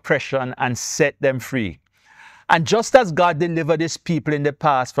their oppression and set them free. And just as God delivered his people in the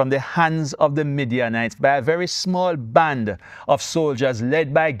past from the hands of the Midianites by a very small band of soldiers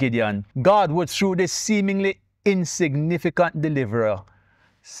led by Gideon, God would, through this seemingly insignificant deliverer,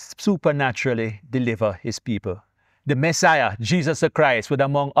 supernaturally deliver his people. The Messiah, Jesus the Christ, would,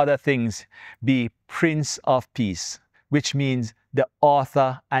 among other things, be Prince of Peace, which means the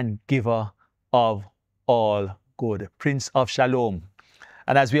author and giver of all good, Prince of Shalom.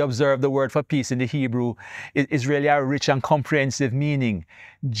 And as we observe the word for peace in the Hebrew, it is really a rich and comprehensive meaning.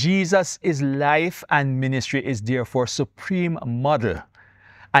 Jesus' life and ministry is therefore supreme model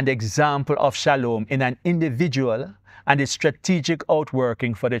and example of shalom in an individual and its strategic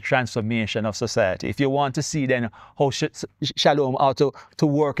outworking for the transformation of society. If you want to see then how shalom ought to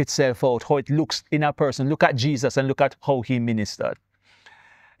work itself out, how it looks in a person, look at Jesus and look at how he ministered.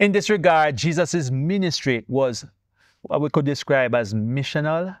 In this regard, Jesus' ministry was what we could describe as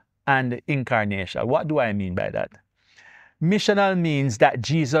missional and incarnational. What do I mean by that? Missional means that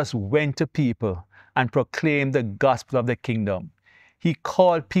Jesus went to people and proclaimed the gospel of the kingdom. He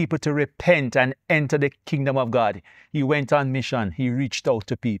called people to repent and enter the kingdom of God. He went on mission. He reached out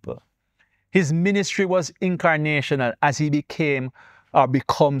to people. His ministry was incarnational as he became or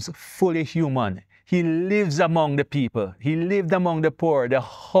becomes fully human. He lives among the people. He lived among the poor, the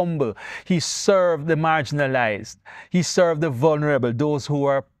humble. He served the marginalized. He served the vulnerable, those who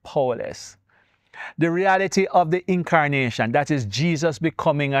are powerless. The reality of the incarnation, that is Jesus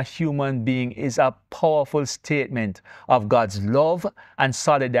becoming a human being, is a powerful statement of God's love and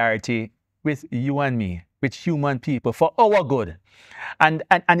solidarity with you and me, with human people, for our good. And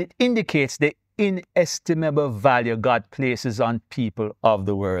it indicates the inestimable value God places on people of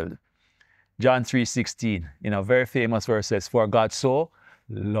the world. John 3:16, very famous verse says, "For God so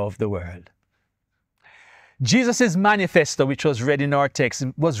loved the world." Jesus' manifesto, which was read in our text,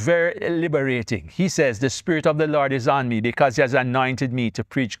 was very liberating. He says, "The Spirit of the Lord is on me because he has anointed me to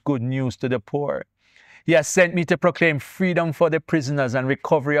preach good news to the poor. He has sent me to proclaim freedom for the prisoners and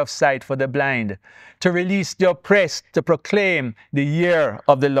recovery of sight for the blind, to release the oppressed, to proclaim the year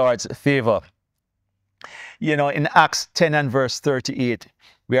of the Lord's favor." In Acts 10 and verse 38,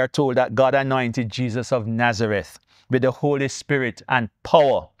 we are told that God anointed Jesus of Nazareth with the Holy Spirit and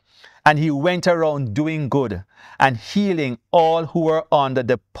power, And he went around doing good and healing all who were under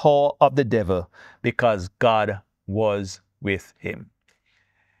the power of the devil, because God was with him.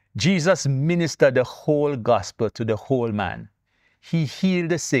 Jesus ministered the whole gospel to the whole man. He healed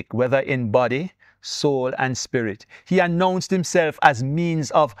the sick, whether in body, soul, and spirit. He announced himself as means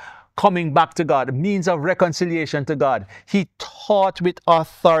of coming back to God, means of reconciliation to God. He taught with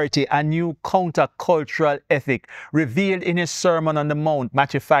authority a new countercultural ethic revealed in his Sermon on the Mount,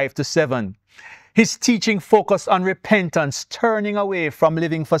 Matthew 5-7. His teaching focused on repentance, turning away from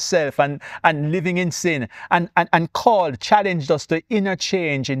living for self and living in sin, and challenged us to inner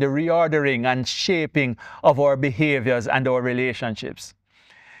change in the reordering and shaping of our behaviors and our relationships.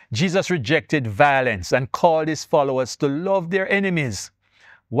 Jesus rejected violence and called his followers to love their enemies,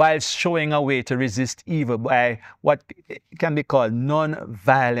 while showing a way to resist evil by what can be called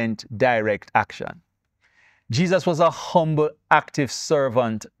non-violent direct action. Jesus was a humble, active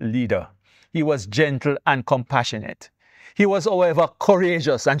servant leader. He was gentle and compassionate. He was, however,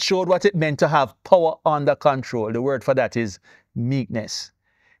 courageous and showed what it meant to have power under control. The word for that is meekness.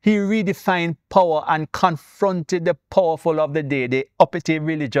 He redefined power and confronted the powerful of the day, the uppity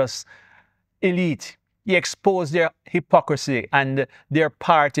religious elite. He exposed their hypocrisy and their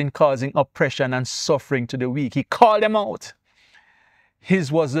part in causing oppression and suffering to the weak. He called them out.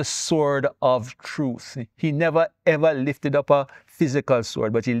 His was the sword of truth. He never ever lifted up a physical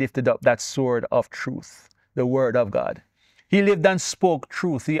sword, but he lifted up that sword of truth, the word of God. He lived and spoke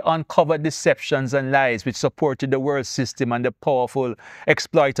truth. He uncovered deceptions and lies which supported the world system and the powerful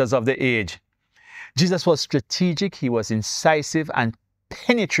exploiters of the age. Jesus was strategic, he was incisive and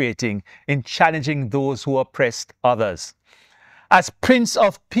penetrating in challenging those who oppressed others. As Prince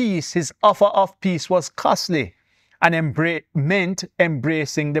of Peace, his offer of peace was costly and meant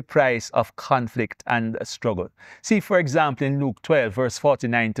embracing the price of conflict and struggle. See, for example, in Luke 12, verse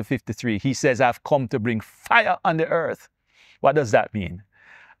 49-53, he says, "I've come to bring fire on the earth." What does that mean?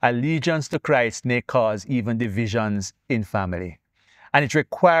 Allegiance to Christ may cause even divisions in family. And it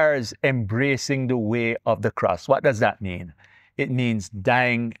requires embracing the way of the cross. What does that mean? It means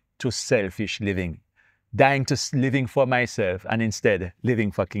dying to selfish living, dying to living for myself and instead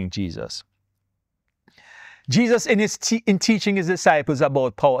living for King Jesus. Jesus, in teaching his disciples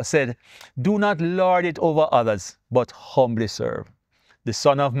about power, said, "Do not lord it over others, but humbly serve. The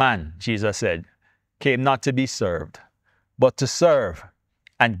Son of Man," Jesus said, "came not to be served, but to serve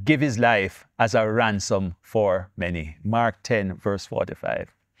and give his life as a ransom for many." Mark 10, verse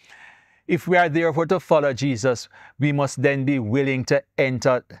 45. If we are therefore to follow Jesus, we must then be willing to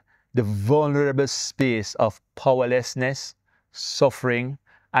enter the vulnerable space of powerlessness, suffering,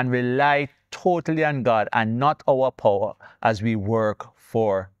 and rely totally on God and not our power as we work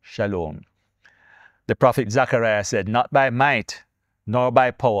for shalom. The prophet Zechariah said, "Not by might, nor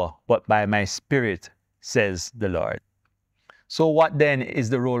by power, but by my spirit, says the Lord." So what then is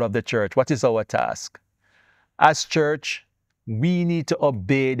the role of the church? What is our task? As church, we need to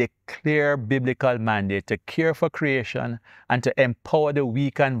obey the clear biblical mandate to care for creation and to empower the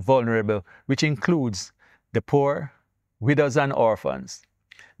weak and vulnerable, which includes the poor, widows, and orphans.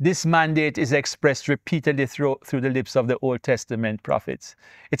 This mandate is expressed repeatedly through the lips of the Old Testament prophets.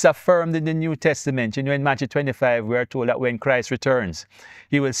 It's affirmed in the New Testament. You know, in Matthew 25, we are told that when Christ returns,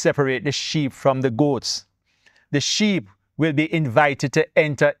 he will separate the sheep from the goats. The sheep will be invited to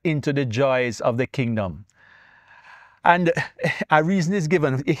enter into the joys of the kingdom. And a reason is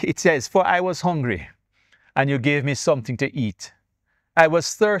given. It says, "For I was hungry, and you gave me something to eat. I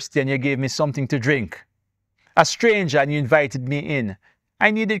was thirsty, and you gave me something to drink. A stranger, and you invited me in. I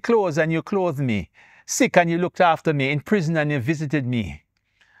needed clothes, and you clothed me. Sick, and you looked after me. In prison, and you visited me."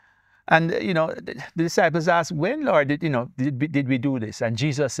 And, the disciples asked, "When, Lord, did we do this?" And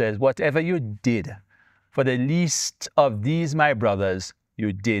Jesus says, "Whatever you did for the least of these, my brothers,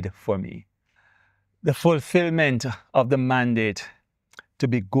 you did for me." The fulfillment of the mandate to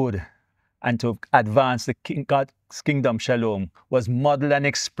be good and to advance God's kingdom shalom was modeled and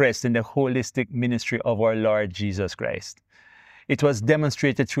expressed in the holistic ministry of our Lord Jesus Christ. It was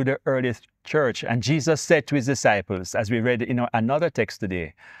demonstrated through the early church, and Jesus said to his disciples, as we read in another text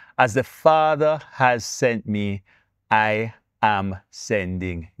today, "As the Father has sent me, I am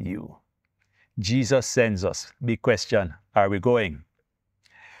sending you." Jesus sends us. Big question, are we going?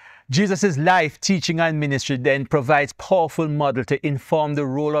 Jesus' life, teaching, and ministry then provides powerful model to inform the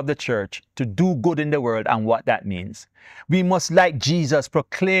role of the church to do good in the world and what that means. We must, like Jesus,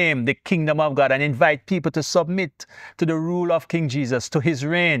 proclaim the kingdom of God and invite people to submit to the rule of King Jesus, to his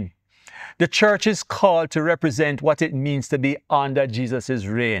reign. The church is called to represent what it means to be under Jesus'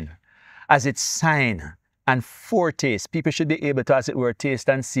 reign as its sign and foretaste. People should be able to, as it were, taste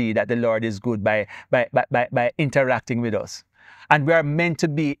and see that the Lord is good by interacting with us. And we are meant to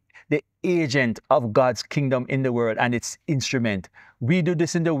be the agent of God's kingdom in the world and its instrument. We do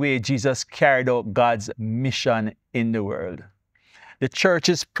this in the way Jesus carried out God's mission in the world. The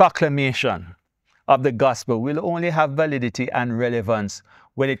church's proclamation of the gospel will only have validity and relevance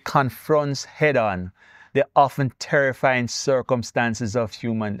when it confronts head-on the often terrifying circumstances of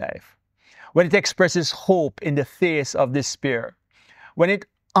human life, when it expresses hope in the face of despair, when it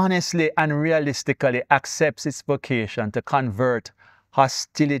honestly and realistically accepts its vocation to convert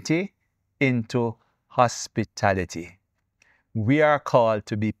hostility into hospitality. We are called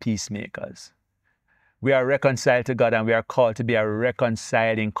to be peacemakers. We are reconciled to God, and we are called to be a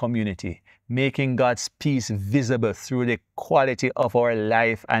reconciling community, making God's peace visible through the quality of our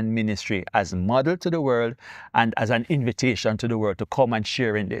life and ministry as model to the world and as an invitation to the world to come and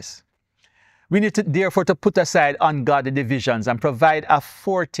share in this. We need to therefore to put aside ungodly divisions and provide a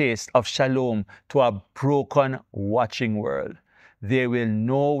foretaste of shalom to a broken, watching world. They will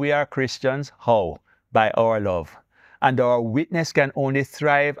know we are Christians. How? By our love. And our witness can only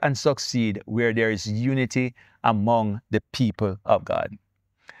thrive and succeed where there is unity among the people of God.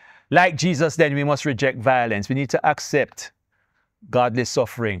 Like Jesus, then, we must reject violence. We need to accept godly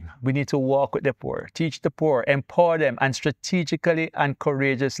suffering. We need to walk with the poor, teach the poor, empower them, and strategically and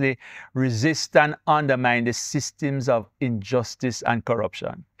courageously resist and undermine the systems of injustice and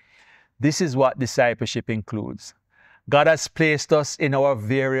corruption. This is what discipleship includes. God has placed us in our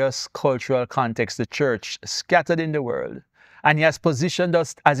various cultural contexts, the church, scattered in the world. And He has positioned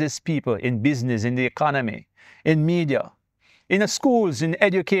us as His people in business, in the economy, in media, in the schools, in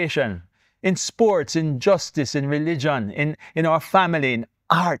education, in sports, in justice, in religion, in our family, in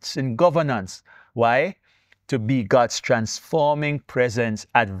arts, in governance. Why? To be God's transforming presence,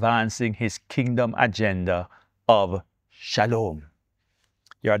 advancing His kingdom agenda of shalom.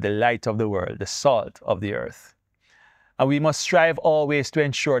 You are the light of the world, the salt of the earth. And we must strive always to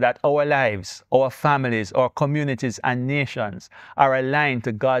ensure that our lives, our families, our communities, and nations are aligned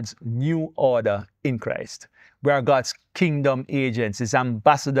to God's new order in Christ. We are God's kingdom agents, His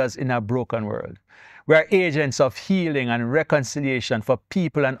ambassadors in a broken world. We are agents of healing and reconciliation for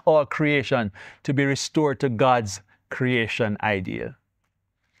people and all creation to be restored to God's creation ideal.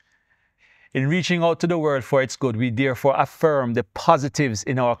 In reaching out to the world for its good, we therefore affirm the positives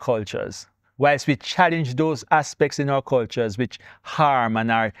in our cultures, whilst we challenge those aspects in our cultures which harm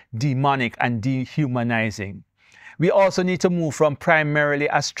and are demonic and dehumanizing. We also need to move from primarily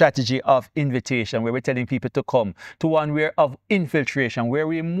a strategy of invitation, where we're telling people to come, to one where of infiltration, where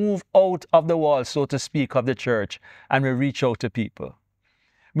we move out of the wall, so to speak, of the church, and we reach out to people.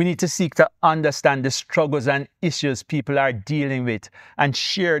 We need to seek to understand the struggles and issues people are dealing with and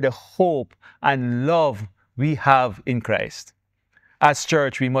share the hope and love we have in Christ. As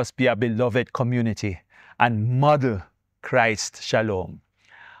church, we must be a beloved community and model Christ shalom.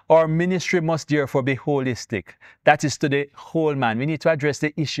 Our ministry must therefore be holistic. That is, to the whole man. We need to address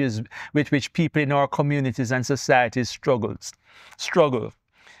the issues with which people in our communities and societies struggle.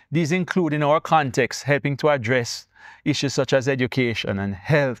 These include, in our context, helping to address issues such as education and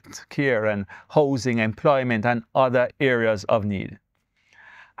health care and housing, employment, and other areas of need.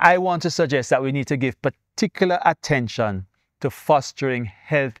 I want to suggest that we need to give particular attention to fostering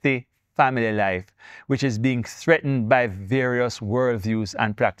healthy family life, which is being threatened by various worldviews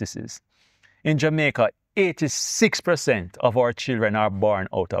and practices. In Jamaica, 86% of our children are born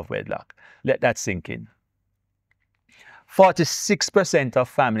out of wedlock. Let that sink in. 46% of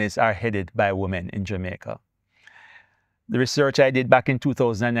families are headed by women in Jamaica. The research I did back in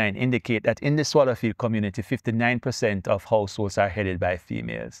 2009 indicate that in the Swallowfield community, 59% of households are headed by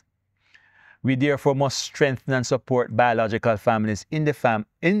females. We therefore must strengthen and support biological families in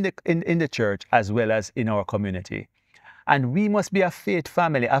the church as well as in our community. And we must be a faith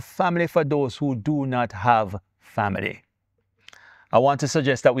family, a family for those who do not have family. I want to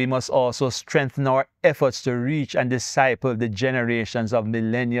suggest that we must also strengthen our efforts to reach and disciple the generations of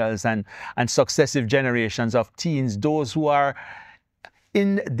millennials and successive generations of teens, those who are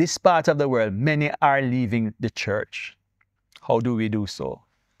in this part of the world. Many are leaving the church. How do we do so?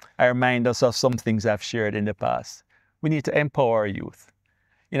 I remind us of some things I've shared in the past. We need to empower our youth.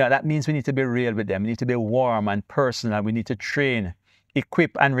 That means we need to be real with them. We need to be warm and personal. We need to train,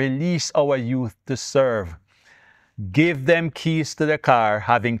 equip, and release our youth to serve. Give them keys to the car,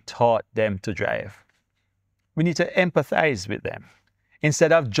 having taught them to drive. We need to empathize with them.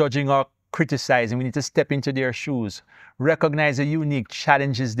 Instead of judging or criticizing, we need to step into their shoes, recognize the unique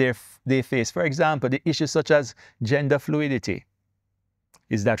challenges they face. For example, the issues such as gender fluidity.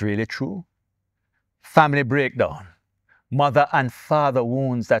 Is that really true? family breakdown, mother and father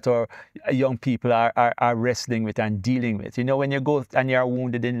wounds that our young people are wrestling with and dealing with. You know, when you go and you're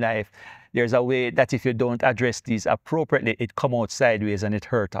wounded in life, there's a way that if you don't address these appropriately, it come out sideways and it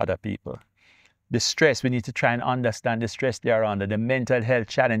hurt other people. The stress, we need to try and understand the stress they are under, the mental health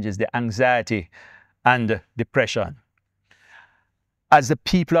challenges, the anxiety and depression. As the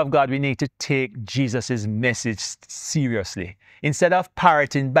people of God, we need to take Jesus' message seriously. Instead of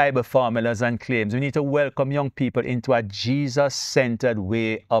parroting Bible formulas and claims, we need to welcome young people into a Jesus-centered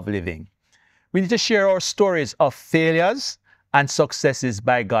way of living. We need to share our stories of failures and successes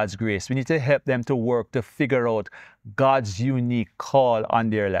by God's grace. We need to help them to work to figure out God's unique call on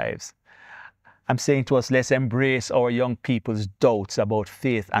their lives. I'm saying to us, let's embrace our young people's doubts about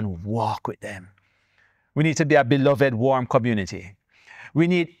faith and walk with them. We need to be a beloved, warm community. We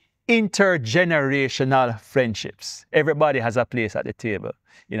need intergenerational friendships. Everybody has a place at the table.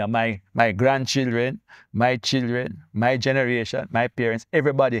 You know, my grandchildren, my children, my generation, my parents,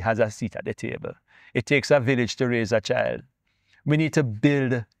 everybody has a seat at the table. It takes a village to raise a child. We need to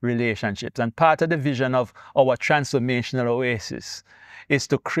build relationships. And part of the vision of our transformational oasis is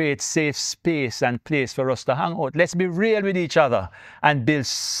to create safe space and place for us to hang out. Let's be real with each other and build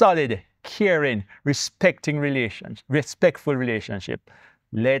solid, caring, respectful relationship.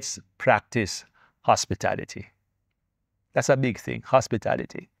 Let's practice hospitality. That's a big thing,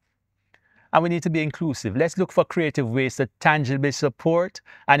 hospitality. And we need to be inclusive. Let's look for creative ways to tangibly support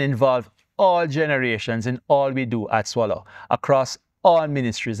and involve all generations in all we do at Swallow, across all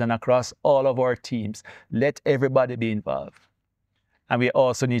ministries and across all of our teams. Let everybody be involved. And we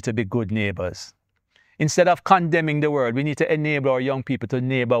also need to be good neighbors. Instead of condemning the world, we need to enable our young people to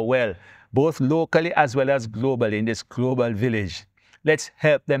neighbor well, both locally as well as globally in this global village. Let's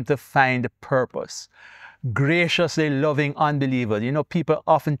help them to find purpose. Graciously loving unbelievers. You know, people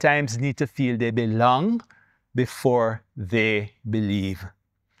oftentimes need to feel they belong before they believe.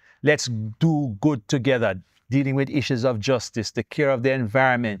 Let's do good together, dealing with issues of justice, the care of the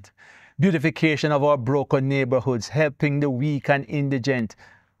environment, beautification of our broken neighborhoods, helping the weak and indigent,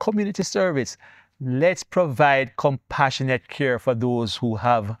 community service. Let's provide compassionate care for those who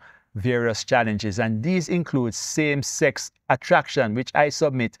have various challenges. And these include same-sex attraction, which I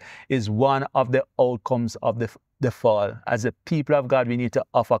submit is one of the outcomes of the fall. As a people of God, we need to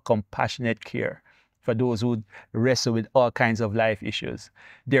offer compassionate care for those who wrestle with all kinds of life issues.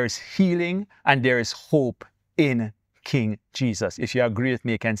 There is healing and there is hope in King Jesus. If you agree with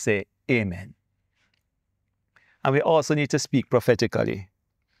me, you can say amen. And we also need to speak prophetically.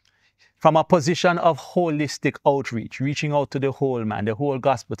 From a position of holistic outreach, reaching out to the whole man, the whole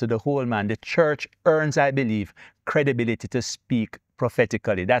gospel to the whole man, the church earns, I believe, credibility to speak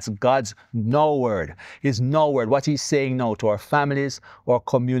prophetically. That's God's now word, His now word, what He's saying now to our families, our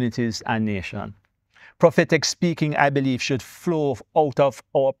communities, and nation. Prophetic speaking, I believe, should flow out of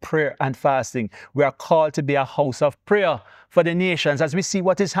our prayer and fasting. We are called to be a house of prayer for the nations. As we see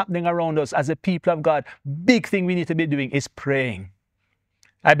what is happening around us as a people of God, big thing we need to be doing is praying.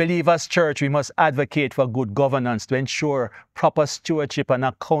 I believe as church, we must advocate for good governance to ensure proper stewardship and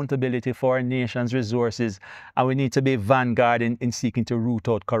accountability for our nation's resources. And we need to be vanguard in seeking to root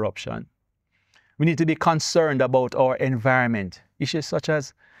out corruption. We need to be concerned about our environment. Issues such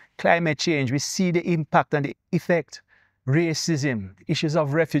as climate change, we see the impact and the effect. Racism, issues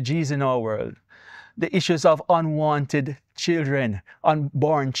of refugees in our world. The issues of unwanted children,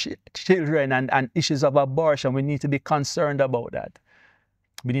 unborn children, and issues of abortion. We need to be concerned about that.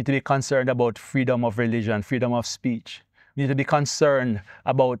 We need to be concerned about freedom of religion, freedom of speech. We need to be concerned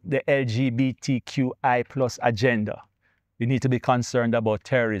about the LGBTQI+ agenda. We need to be concerned about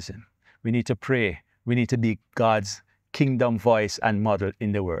terrorism. We need to pray. We need to be God's kingdom voice and model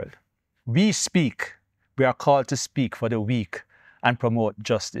in the world. We speak. We are called to speak for the weak and promote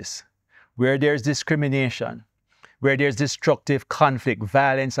justice. Where there's discrimination, where there's destructive conflict,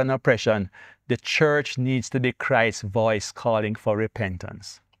 violence, and oppression, the church needs to be Christ's voice calling for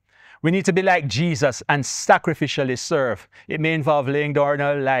repentance. We need to be like Jesus and sacrificially serve. It may involve laying down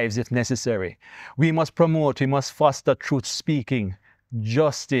our lives if necessary. We must promote, we must foster truth speaking,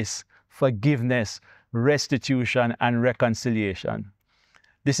 justice, forgiveness, restitution, and reconciliation.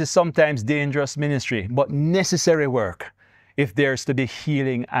 This is sometimes dangerous ministry, but necessary work if there's to be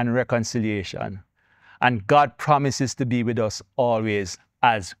healing and reconciliation. And God promises to be with us always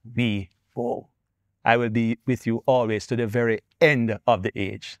as we go. I will be with you always to the very end of the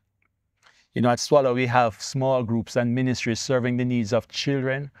age. You know, at Swallow, we have small groups and ministries serving the needs of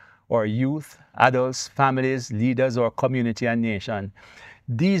children or youth, adults, families, leaders, or community and nation.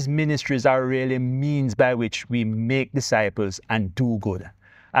 These ministries are really means by which we make disciples and do good.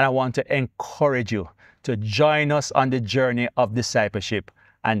 And I want to encourage you to join us on the journey of discipleship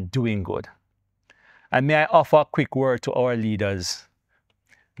and doing good. And may I offer a quick word to our leaders.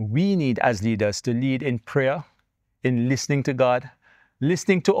 We need as leaders to lead in prayer, in listening to God,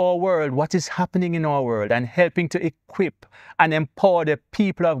 listening to our world, what is happening in our world, and helping to equip and empower the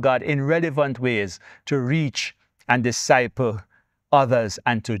people of God in relevant ways to reach and disciple others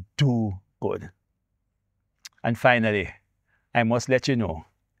and to do good. And finally, I must let you know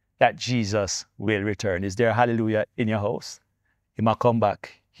that Jesus will return. Is there a hallelujah in your house? He might come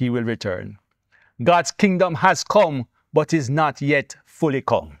back. He will return. God's kingdom has come, but is not yet fully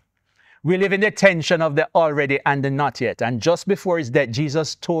come. We live in the tension of the already and the not yet. And just before his death,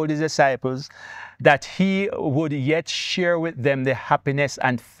 Jesus told his disciples that he would yet share with them the happiness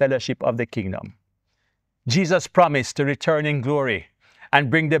and fellowship of the kingdom. Jesus promised to return in glory and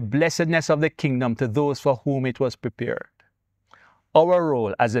bring the blessedness of the kingdom to those for whom it was prepared. Our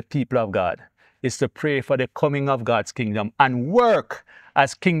role as a people of God is to pray for the coming of God's kingdom and work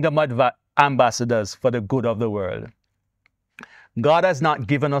as kingdom ambassadors for the good of the world. God has not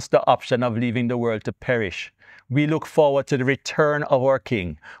given us the option of leaving the world to perish. We look forward to the return of our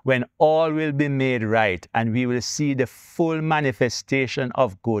King, when all will be made right and we will see the full manifestation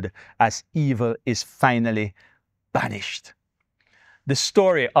of good as evil is finally banished. The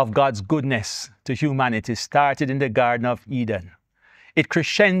story of God's goodness to humanity started in the Garden of Eden. It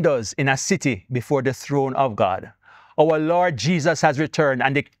crescendos in a city before the throne of God. Our Lord Jesus has returned,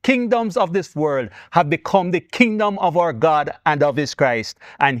 and the kingdoms of this world have become the kingdom of our God and of his Christ,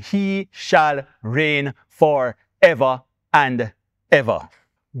 and he shall reign forever and ever.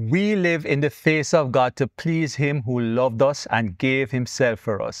 We live in the face of God to please him who loved us and gave himself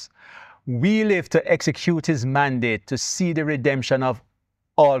for us. We live to execute his mandate to see the redemption of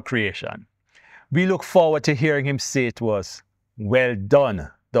all creation. We look forward to hearing him say to us, "Well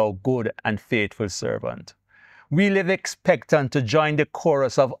done, thou good and faithful servant." We live expectant to join the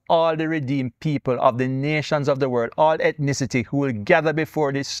chorus of all the redeemed people of the nations of the world, all ethnicity, who will gather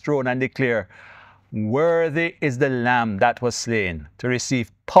before this throne and declare, "Worthy is the Lamb that was slain to receive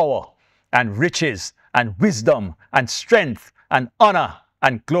power and riches and wisdom and strength and honor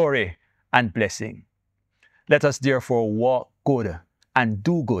and glory and blessing." Let us therefore walk good and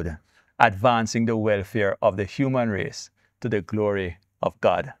do good, advancing the welfare of the human race to the glory of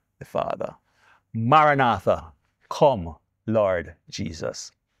God the Father. Maranatha, come, Lord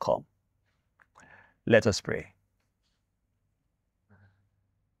Jesus, come. Let us pray.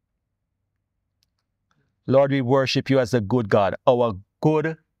 Lord, we worship you as the good God, our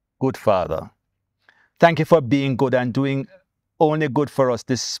good, good Father. Thank you for being good and doing only good for us,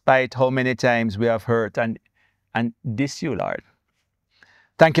 despite how many times we have hurt and diss you, Lord.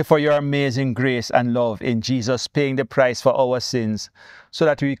 Thank you for your amazing grace and love in Jesus paying the price for our sins so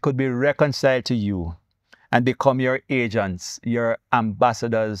that we could be reconciled to you and become your agents, your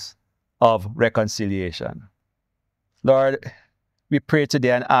ambassadors of reconciliation. Lord, we pray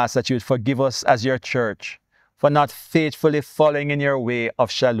today and ask that you would forgive us as your church for not faithfully following in your way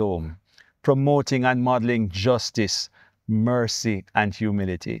of shalom, promoting and modeling justice, mercy, and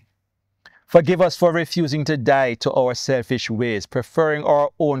humility. Forgive us for refusing to die to our selfish ways, preferring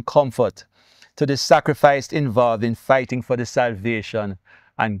our own comfort to the sacrifice involved in fighting for the salvation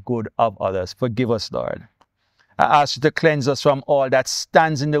and good of others. Forgive us, Lord. I ask you to cleanse us from all that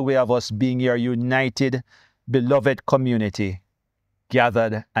stands in the way of us being your united, beloved community,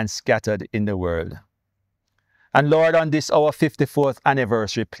 gathered and scattered in the world. And Lord, on this our 54th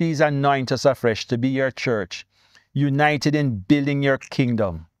anniversary, please anoint us afresh to be your church, united in building your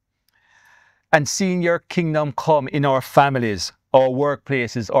kingdom and seeing your kingdom come in our families, our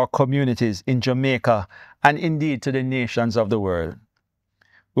workplaces, our communities in Jamaica, and indeed to the nations of the world.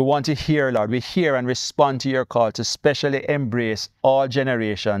 We want to hear, Lord, we hear and respond to your call to specially embrace all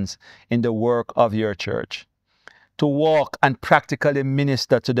generations in the work of your church, to walk and practically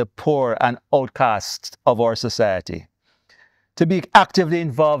minister to the poor and outcasts of our society, to be actively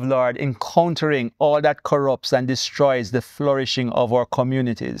involved, Lord, in countering all that corrupts and destroys the flourishing of our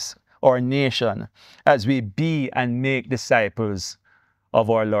communities, our nation, as we be and make disciples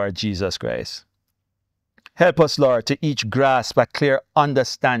of our Lord Jesus Christ. Help us, Lord, to each grasp a clear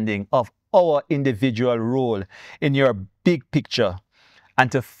understanding of our individual role in your big picture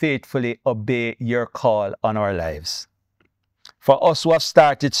and to faithfully obey your call on our lives. For us who have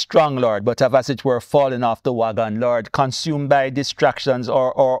started strong, Lord, but have as it were fallen off the wagon, Lord, consumed by distractions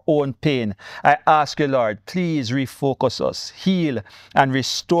or our own pain, I ask you, Lord, please refocus us, heal and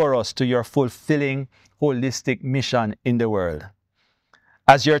restore us to your fulfilling, holistic mission in the world.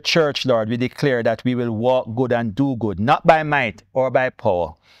 As your church, Lord, we declare that we will walk good and do good, not by might or by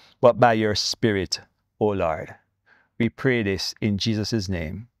power, but by your Spirit, O Lord. We pray this in Jesus'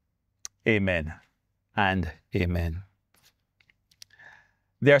 name. Amen and amen.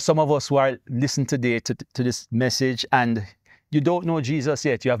 There are some of us who are listening today to this message and you don't know Jesus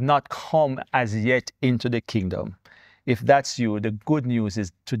yet. You have not come as yet into the kingdom. If that's you, the good news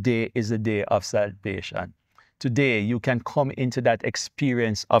is today is the day of salvation. Today you can come into that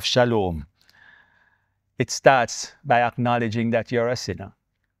experience of shalom. It starts by acknowledging that you're a sinner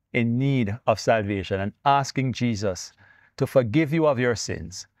in need of salvation and asking Jesus to forgive you of your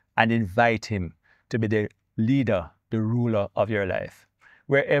sins and invite him to be the leader, the ruler of your life.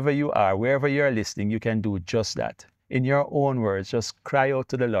 Wherever you are, wherever you're listening, you can do just that. In your own words, just cry out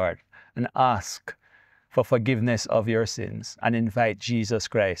to the Lord and ask for forgiveness of your sins and invite Jesus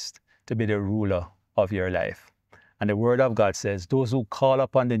Christ to be the ruler of your life. And the word of God says, those who call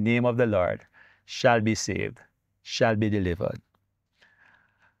upon the name of the Lord shall be saved, shall be delivered.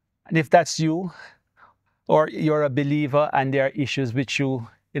 And if that's you, or you're a believer and there are issues which you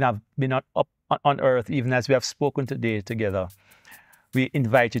have been up on earth, even as we have spoken today together, we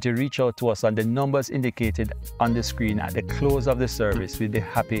invite you to reach out to us on the numbers indicated on the screen at the close of the service. We'll be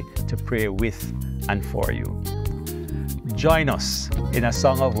happy to pray with and for you. Join us in a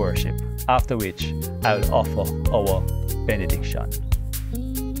song of worship, after which I will offer our benediction.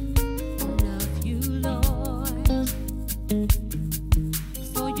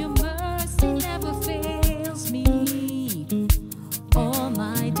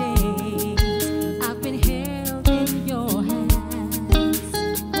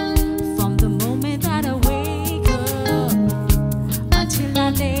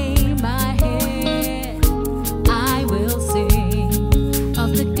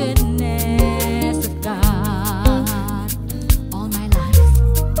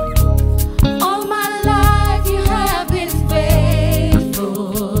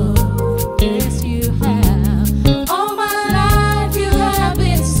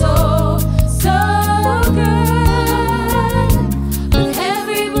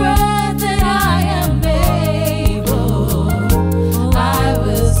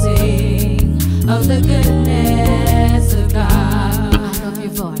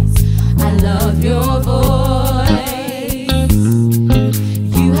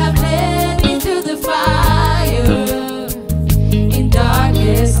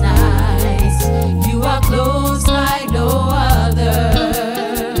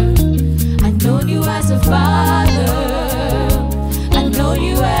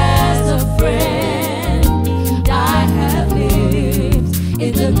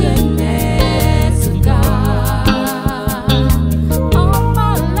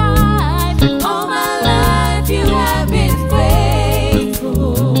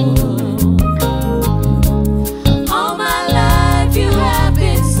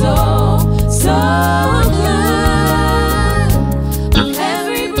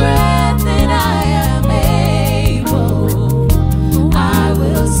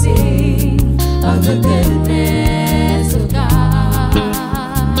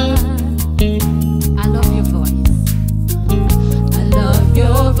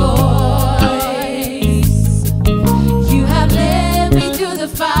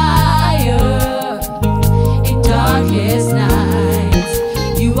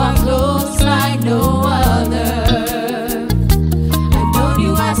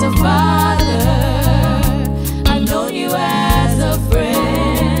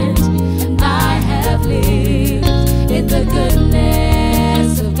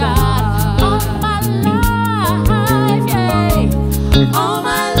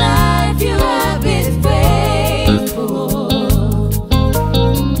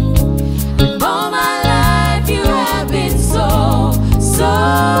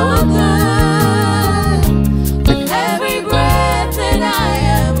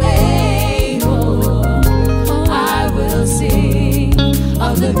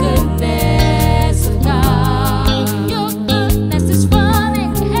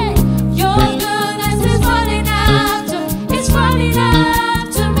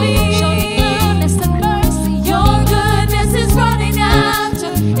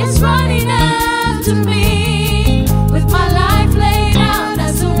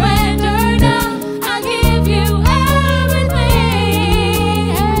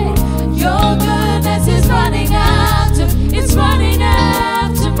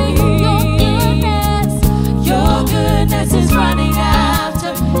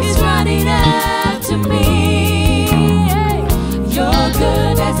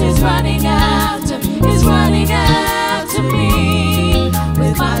 Is running after me with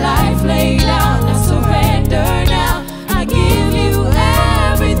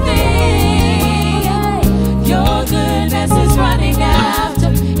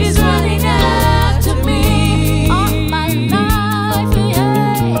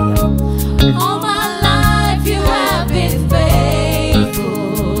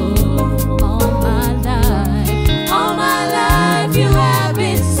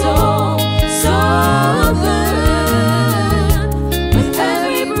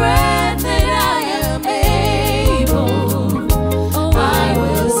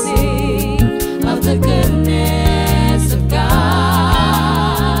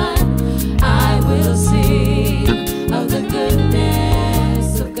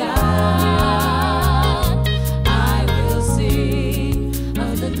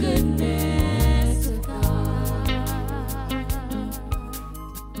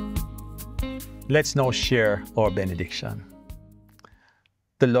Let's now share our benediction.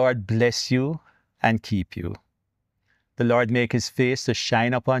 The Lord bless you and keep you. The Lord make his face to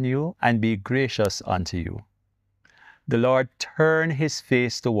shine upon you and be gracious unto you. The Lord turn his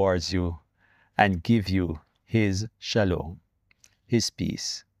face towards you and give you his shalom, his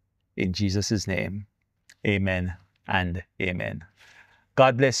peace. In Jesus' name, amen and amen.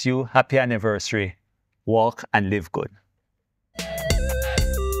 God bless you. Happy anniversary. Walk and live good.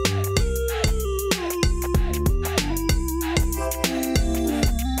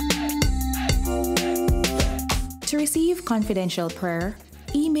 To receive confidential prayer,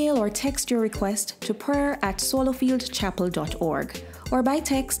 email or text your request to prayer@swallowfieldchapel.org or by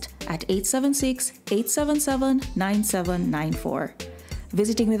text at 876-877-9794.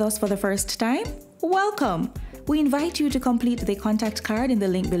 Visiting with us for the first time? Welcome! We invite you to complete the contact card in the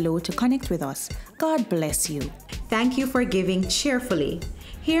link below to connect with us. God bless you. Thank you for giving cheerfully.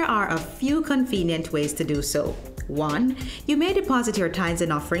 Here are a few convenient ways to do so. 1. You may deposit your tithes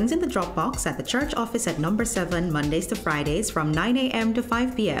and offerings in the drop box at the church office at number 7 Mondays to Fridays from 9 a.m. to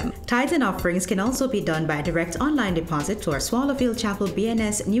 5 p.m. Tithes and offerings can also be done by direct online deposit to our Swallowfield Chapel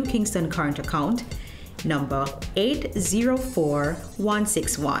BNS New Kingston current account, number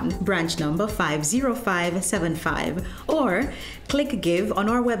 804161, branch number 50575, or click Give on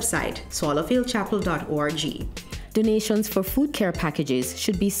our website, swallowfieldchapel.org. Donations for food care packages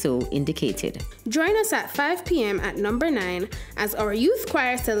should be so indicated. Join us at 5 p.m. at number 9 as our youth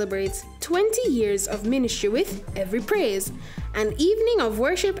choir celebrates 20 years of ministry with Every Praise, an evening of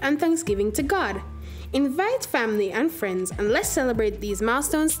worship and thanksgiving to God. Invite family and friends and let's celebrate these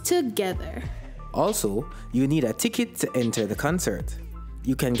milestones together. Also, you need a ticket to enter the concert.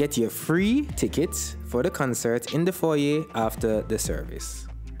 You can get your free tickets for the concert in the foyer after the service.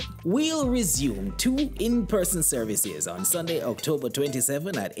 We'll resume 2 in-person services on Sunday, October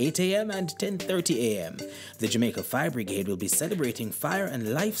 27 at 8 a.m. and 10:30 a.m. The Jamaica Fire Brigade will be celebrating Fire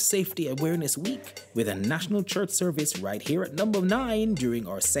and Life Safety Awareness Week with a national church service right here at number 9 during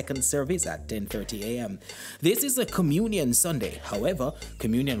our second service at 10:30 a.m. This is a communion Sunday. However,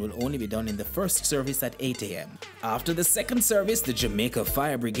 communion will only be done in the first service at 8 a.m. After the second service, the Jamaica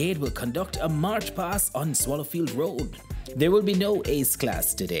Fire Brigade will conduct a march past on Swallowfield Road. There will be no ACE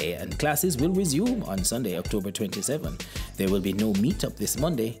class today, and classes will resume on Sunday, October 27. There will be no meetup this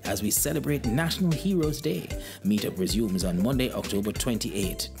Monday as we celebrate National Heroes Day. Meetup resumes on Monday, October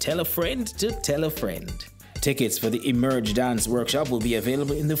 28. Tell a friend to tell a friend. Tickets for the Emerge Dance Workshop will be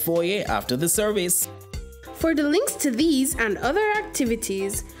available in the foyer after the service. For the links to these and other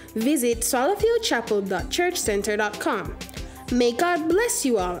activities, visit swallowfieldchapel.churchcenter.com. May God bless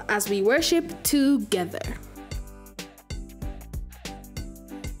you all as we worship together.